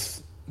 but it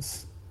was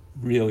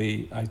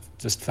really, I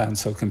just found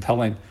so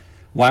compelling.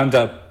 Wound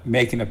up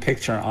making a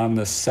picture on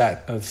the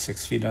set of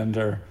 6 Feet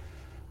Under,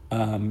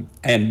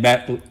 and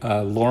met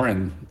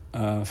Lauren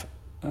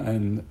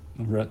and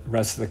the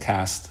rest of the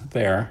cast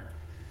there.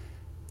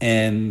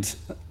 And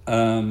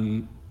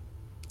then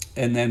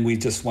we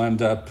just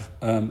wound up,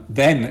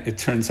 then it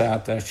turns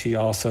out that she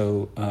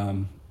also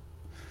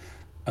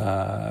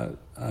had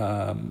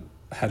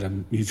a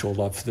mutual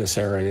love for this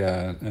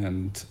area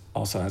and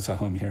also has a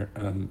home here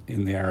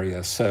in the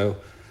area. So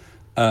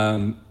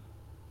I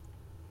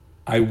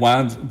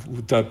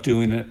wound up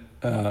doing it.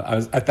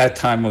 At that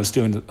time, I was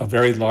doing a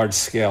very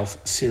large-scale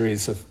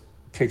series of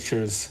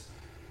pictures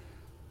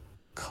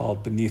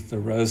called Beneath the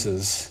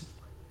Roses,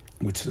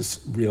 which was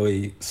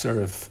really sort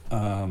of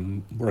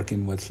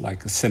working with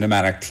like a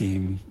cinematic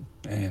team,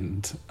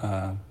 and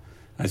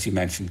as you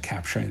mentioned,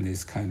 capturing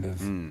these kind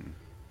of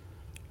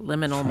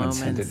liminal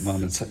transcendent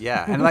moments. moments.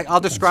 Yeah, and like I'll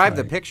describe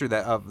the right. picture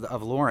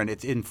of Lauren.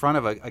 It's in front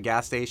of a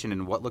gas station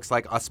in what looks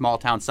like a small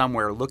town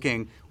somewhere,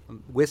 looking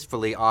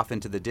wistfully off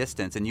into the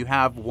distance. And you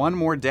have one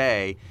more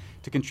day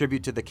to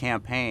contribute to the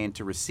campaign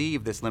to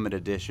receive this limited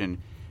edition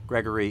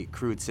Gregory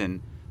Crutzen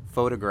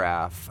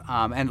photograph.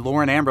 And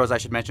Lauren Ambrose, I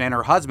should mention, and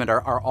her husband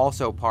are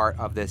also part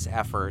of this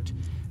effort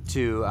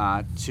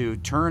to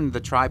turn the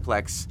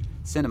Triplex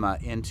Cinema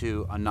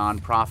into a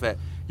nonprofit.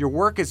 Your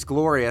work is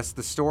glorious.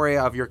 The story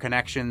of your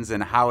connections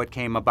and how it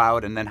came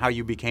about, and then how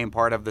you became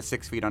part of the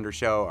 6 Feet Under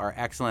show, are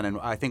excellent. And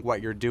I think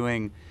what you're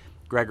doing,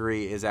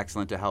 Gregory, is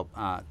excellent to help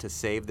to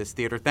save this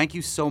theater. Thank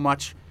you so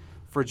much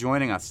for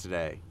joining us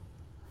today.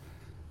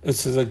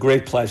 This is a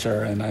great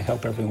pleasure, and I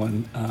hope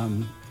everyone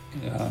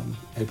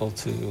able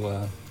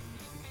to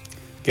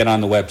get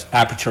on the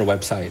Aperture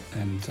website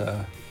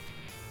and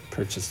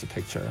purchase the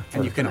picture.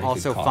 And you can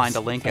also find a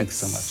link at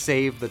so much.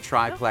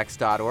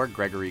 savethetriplex.org.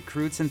 Gregory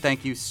Crutzen,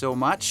 thank you so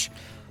much.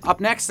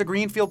 Up next, the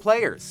Greenfield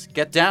Players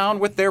get down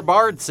with their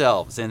bard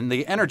selves in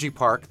the Energy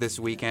Park this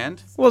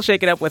weekend. We'll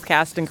shake it up with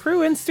cast and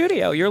crew in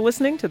studio. You're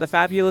listening to the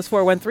Fabulous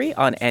 413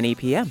 on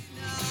NEPM.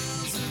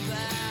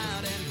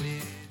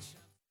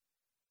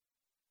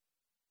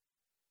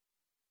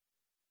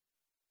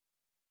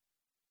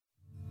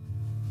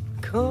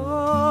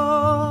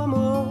 Come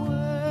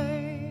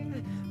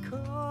away,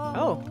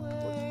 Oh.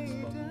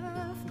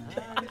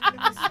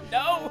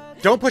 No.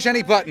 Don't push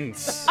any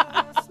buttons.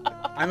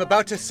 I'm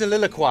about to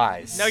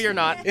soliloquize. No, you're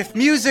not. If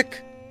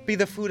music be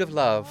the food of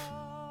love,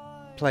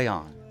 play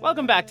on.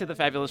 Welcome back to the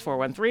Fabulous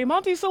 413.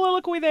 Monty's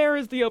soliloquy there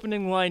is the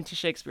opening line to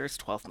Shakespeare's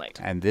Twelfth Night.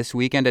 And this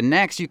weekend and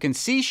next, you can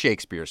see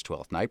Shakespeare's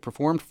Twelfth Night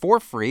performed for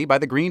free by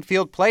the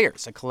Greenfield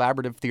Players, a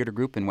collaborative theater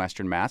group in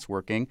Western Mass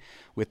working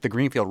with the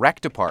Greenfield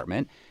Rec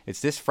Department.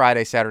 It's this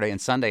Friday, Saturday,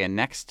 and Sunday, and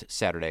next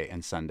Saturday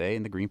and Sunday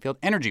in the Greenfield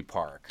Energy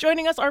Park.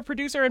 Joining us are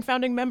producer and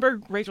founding member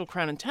Rachel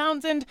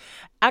Cronin-Townsend,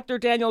 actor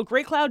Daniel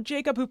Greycloud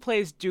Jacob, who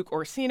plays Duke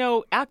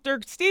Orsino,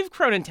 actor Steve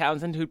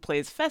Cronin-Townsend, who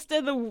plays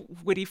Festa the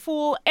Witty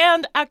Fool,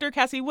 and actor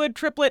Cassie Wood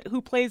Triplet,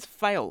 who plays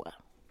Viola.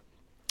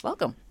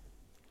 Welcome.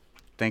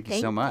 Thank you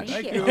so much.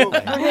 Thank you.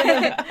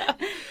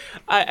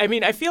 I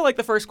mean, I feel like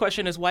the first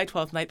question is why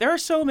Twelfth Night? There are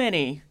so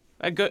many,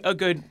 a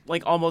good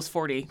like almost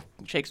 40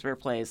 Shakespeare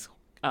plays.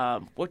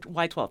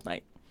 Why Twelfth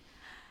Night?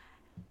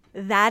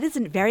 That is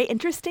a very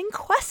interesting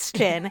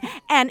question,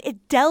 and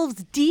it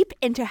delves deep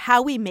into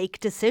how we make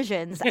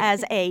decisions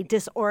as a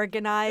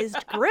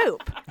disorganized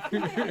group.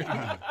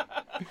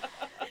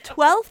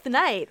 Twelfth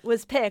Night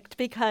was picked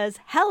because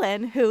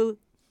Helen, who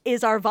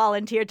is our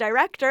volunteer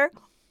director,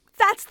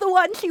 that's the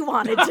one she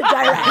wanted to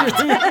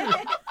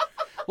direct.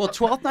 Well,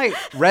 Twelfth Night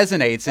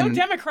resonates. So and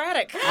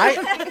democratic.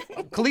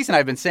 Khalees and I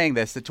have been saying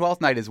this. The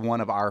Twelfth Night is one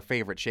of our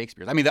favorite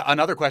Shakespeares. I mean,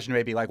 another question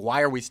may be like,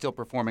 why are we still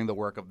performing the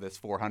work of this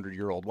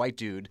 400-year-old white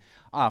dude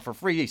for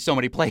free so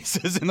many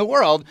places in the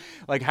world?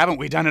 Like, haven't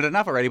we done it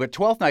enough already? But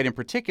Twelfth Night in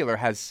particular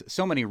has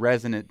so many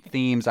resonant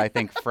themes, I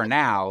think, for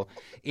now,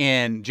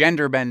 in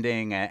gender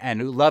bending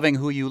and loving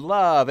who you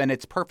love. And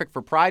it's perfect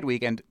for Pride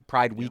Week and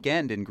Pride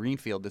Weekend in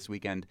Greenfield this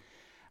weekend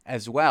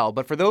as well.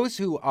 But for those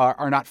who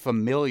are not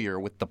familiar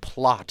with the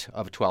plot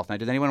of Twelfth Night,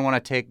 does anyone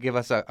want to give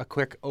us a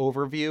quick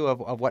overview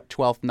of what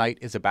Twelfth Night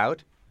is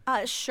about?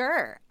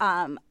 Sure.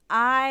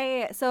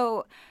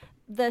 So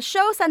the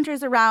show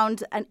centers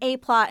around an A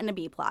plot and a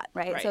B plot,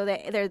 right? So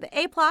they're the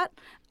A plot,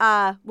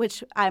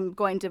 which I'm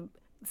going to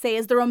say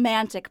is the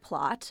romantic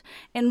plot,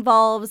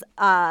 involves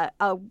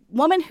a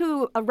woman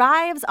who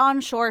arrives on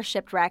shore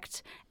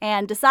shipwrecked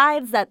and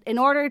decides that in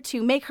order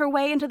to make her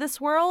way into this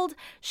world,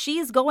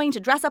 she's going to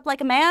dress up like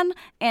a man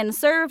and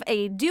serve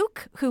a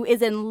duke who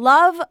is in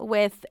love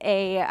with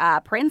a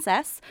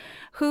princess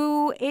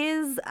who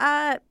is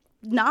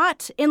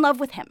not in love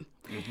with him.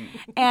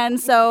 And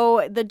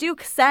so the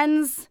duke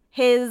sends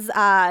his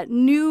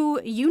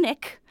new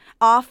eunuch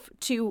off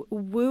to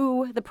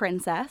woo the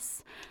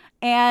princess.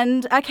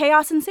 And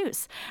chaos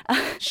ensues.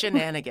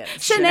 Shenanigans.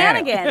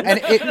 And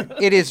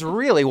it is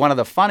really one of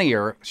the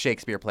funnier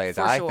Shakespeare plays,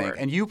 For I sure. think.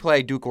 And you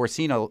play Duke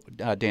Orsino,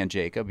 Dan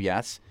Jacob,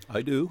 yes?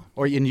 I do.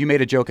 And you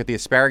made a joke at the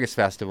Asparagus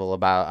Festival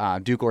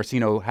about Duke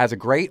Orsino has a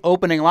great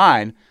opening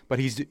line, but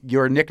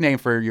your nickname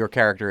for your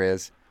character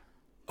is?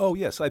 Oh,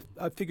 yes. I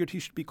figured he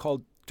should be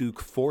called Duke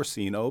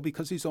Forcino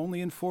because he's only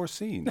in 4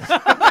 scenes.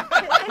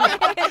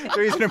 So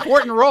he's an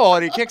important role,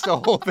 and he kicks the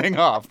whole thing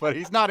off, but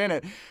he's not in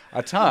it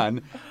a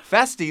ton.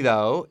 Festi,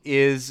 though,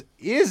 is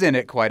in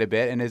it quite a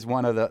bit and is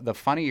one of the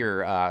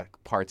funnier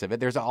parts of it.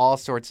 There's all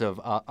sorts of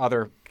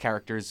other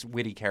characters,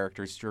 witty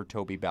characters, through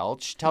Toby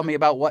Belch. Tell me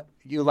about what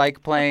you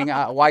like playing,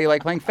 why you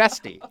like playing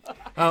Festi.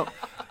 Oh,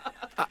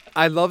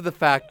 I love the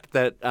fact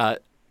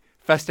that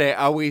Feste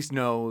always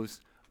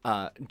knows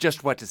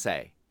just what to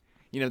say.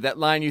 You know, that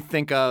line you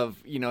think of,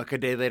 like a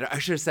day later, I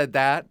should have said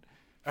that.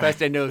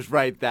 Feste knows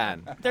right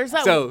then. There's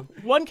that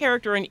one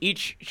character in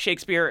each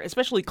Shakespeare,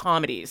 especially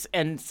comedies,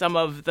 and some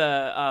of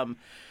the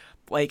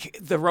like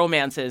the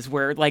romances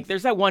where like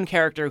there's that one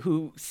character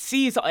who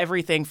sees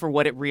everything for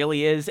what it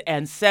really is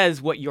and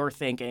says what you're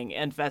thinking,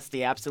 and Feste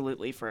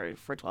absolutely for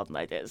 12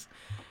 Night is.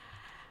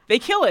 They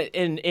kill it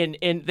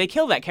in they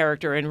kill that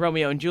character in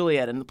Romeo and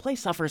Juliet, and the play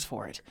suffers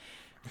for it.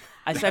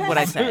 I said what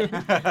I said.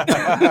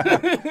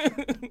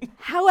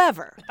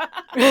 However,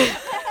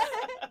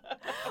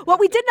 what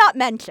we did not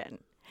mention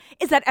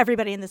is that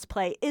everybody in this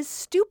play is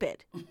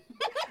stupid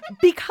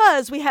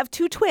because we have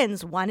two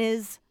twins. One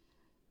is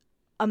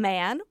a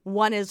man,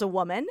 one is a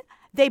woman.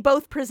 They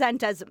both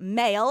present as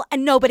male,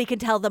 and nobody can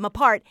tell them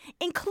apart,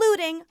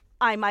 including,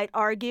 I might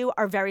argue,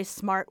 our very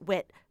smart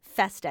wit,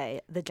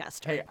 Feste, the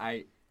jester.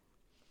 Hey,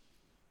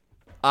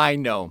 I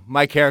know.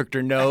 My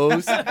character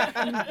knows.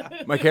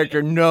 My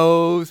character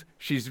knows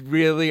she's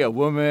really a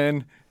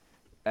woman,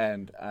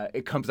 and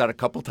it comes out a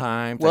couple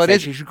times. Well,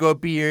 she should grow a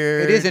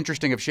beard. It is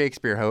interesting of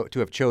Shakespeare to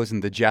have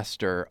chosen the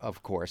jester,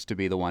 of course, to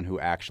be the one who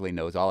actually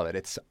knows all of it.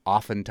 It's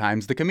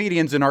oftentimes the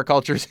comedians in our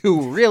cultures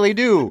who really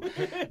do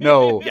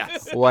know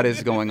what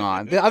is going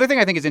on. The other thing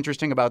I think is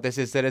interesting about this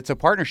is that it's a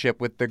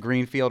partnership with the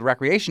Greenfield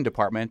Recreation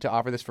Department to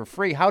offer this for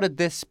free. How did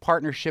this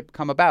partnership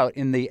come about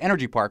in the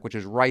Energy Park, which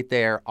is right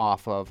there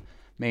off of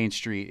Main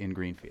Street in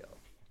Greenfield?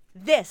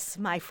 This,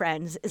 my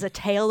friends, is a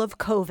tale of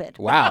COVID.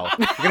 Wow.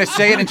 You're going to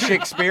say it in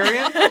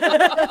Shakespearean?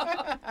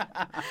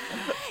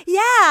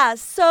 Yeah.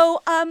 So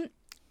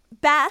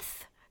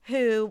Beth,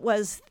 who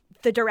was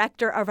the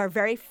director of our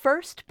very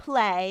first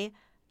play,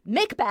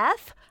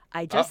 Macbeth,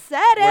 I just said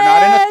it. We're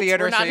not in a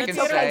theater, We're so not you in a can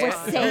theater. say We're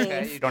it. safe.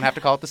 Okay. You don't have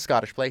to call it the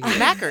Scottish play here.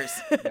 Knackers.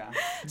 Yeah.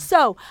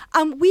 So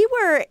we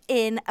were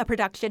in a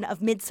production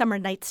of Midsummer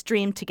Night's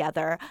Dream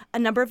together a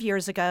number of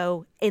years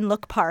ago in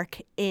Look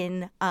Park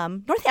in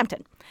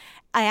Northampton.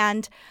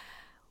 And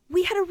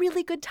we had a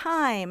really good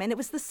time, and it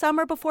was the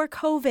summer before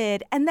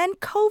COVID, and then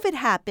COVID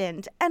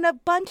happened, and a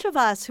bunch of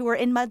us who were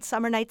in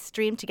Midsummer Night's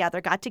Dream together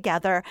got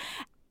together,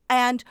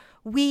 and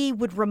we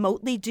would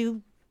remotely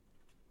do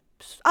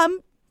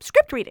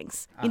script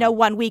readings. You know,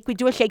 one week we'd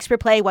do a Shakespeare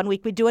play, one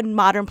week we'd do a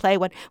modern play.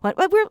 But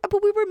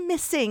we were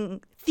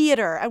missing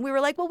theater, and we were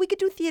like, well, we could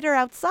do theater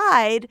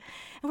outside.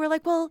 And we were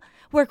like, well,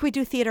 where can we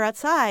do theater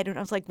outside? And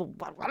I was like, well,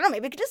 I don't know,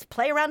 maybe we could just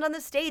play around on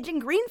the stage in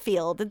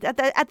Greenfield at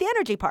the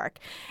Energy Park.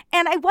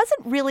 And I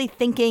wasn't really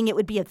thinking it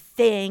would be a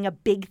thing, a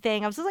big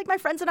thing. I was just like, my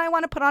friends and I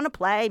want to put on a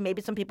play.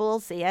 Maybe some people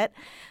will see it.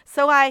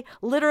 So I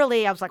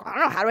was like, I don't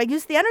know, how do I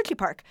use the Energy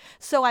Park?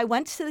 So I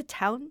went to the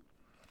town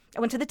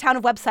of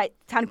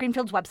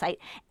Greenfield's website,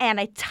 and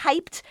I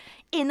typed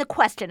in the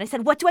question. I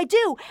said, what do I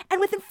do? And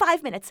within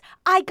 5 minutes,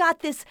 I got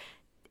this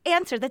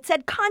answer that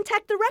said,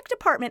 contact the rec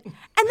department. And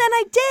then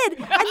I did.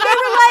 And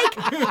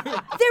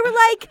they were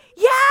like,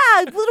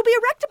 yeah, it'll be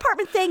a rec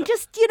department thing.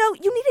 Just, you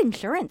need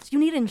insurance. You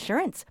need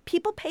insurance.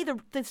 People pay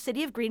the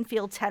city of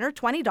Greenfield $10 or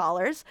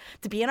 $20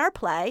 to be in our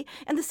play,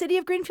 and the city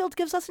of Greenfield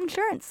gives us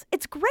insurance.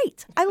 It's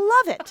great. I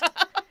love it.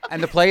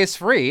 And the play is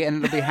free,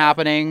 and it'll be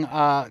happening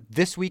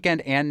this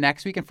weekend and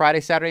next weekend,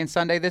 Friday, Saturday, and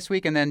Sunday this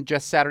week, and then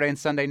just Saturday and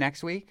Sunday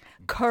next week.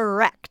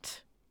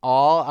 Correct.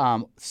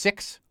 All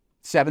 6,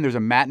 7. There's a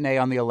matinee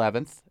on the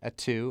 11th at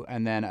 2,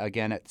 and then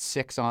again at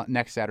 6 on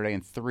next Saturday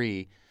and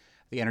 3,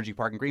 the Energy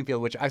Park in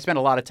Greenfield, which I've spent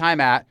a lot of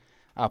time at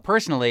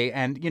personally.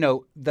 And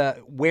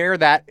where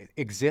that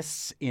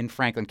exists in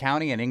Franklin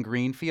County and in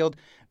Greenfield,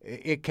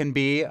 it can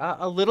be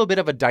a little bit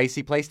of a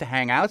dicey place to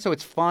hang out. So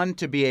it's fun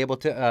to be able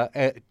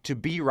to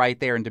be right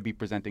there and to be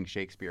presenting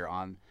Shakespeare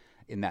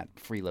in that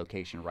free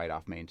location right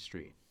off Main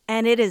Street.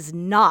 And it is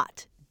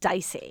not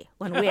dicey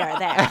when we are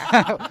there.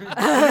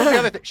 The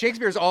other thing,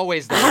 Shakespeare's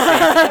always dicey.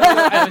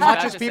 As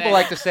much as people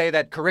like to say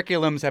that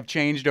curriculums have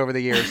changed over the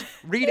years,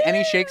 read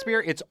any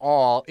Shakespeare, it's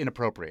all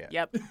inappropriate.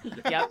 Yep.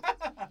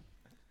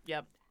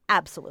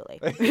 Absolutely.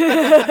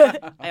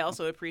 I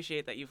also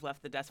appreciate that you've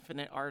left the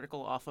definite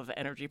article off of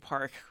Energy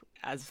Park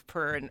as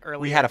per an earlier.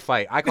 We had a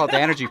fight. I call it the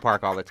Energy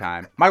Park all the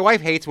time. My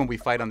wife hates when we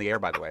fight on the air,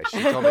 by the way. She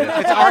told me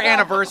that. It's our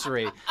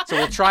anniversary, so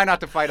we'll try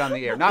not to fight on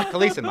the air. Not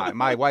Khalees and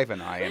my wife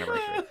and I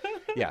anniversary.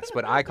 Yes,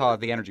 but I call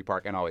it the Energy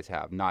Park and always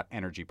have, not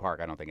Energy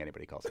Park. I don't think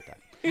anybody calls it that.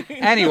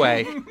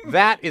 Anyway,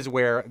 that is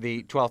where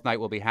the 12th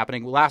night will be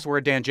happening. Last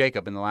word, Dan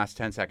Jacob, in the last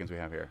 10 seconds we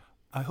have here.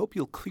 I hope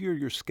you'll clear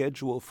your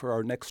schedule for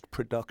our next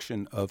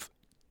production of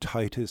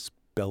Titus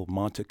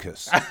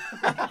Belmonticus.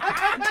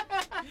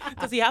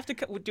 Does he have to?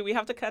 Do we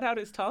have to cut out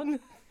his tongue?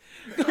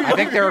 I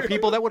think there are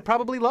people that would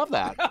probably love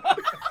that.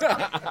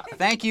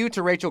 Thank you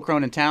to Rachel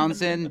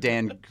Cronin-Townsend,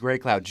 Dan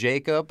Greycloud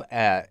Jacob,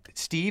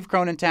 Steve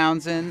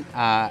Cronin-Townsend,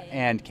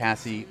 and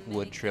Cassie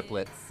Wood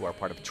Triplett, who are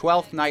part of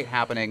 12th Night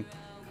happening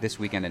this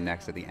weekend and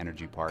next at the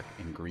Energy Park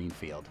in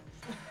Greenfield.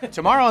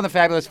 Tomorrow on the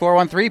Fabulous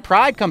 413,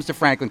 Pride comes to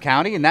Franklin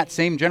County in that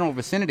same general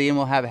vicinity, and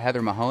we'll have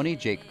Heather Mahoney,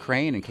 Jake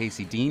Crane, and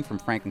Casey Dean from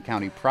Franklin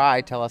County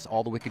Pride tell us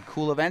all the wicked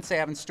cool events they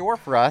have in store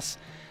for us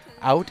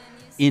out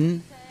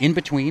in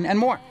between and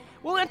more.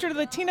 We'll enter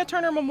the Tina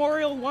Turner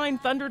Memorial Wine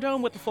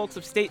Thunderdome with the folks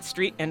of State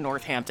Street in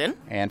Northampton.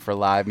 And for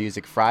Live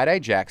Music Friday,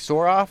 Jack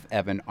Soroff,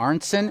 Evan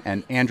Arnson,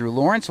 and Andrew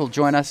Lawrence will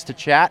join us to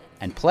chat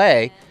and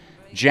play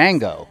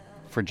Django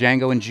for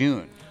Django in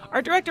June.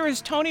 Our director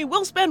is Tony.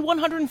 We'll spend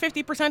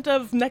 150%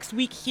 of next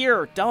week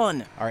here.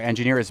 Done. Our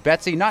engineer is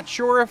Betsy. Not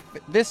sure if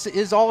this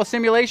is all a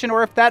simulation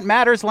or if that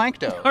matters,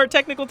 Lankto. Our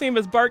technical team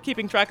is Bart,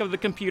 keeping track of the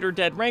computer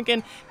dead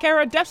Rankin,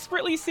 Kara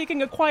desperately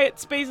seeking a quiet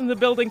space in the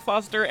building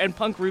Foster, and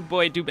punk rude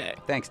boy Dubé.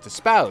 Thanks to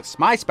Spouse,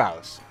 my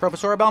spouse,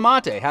 Professor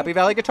Belmonte, Happy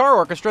Valley Guitar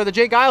Orchestra, the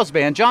Jay Giles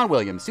Band, John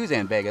Williams,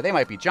 Suzanne Vega, They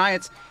Might Be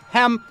Giants,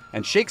 Hem,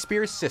 and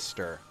Shakespeare's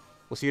sister.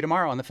 We'll see you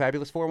tomorrow on the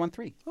Fabulous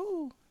 413. Ooh.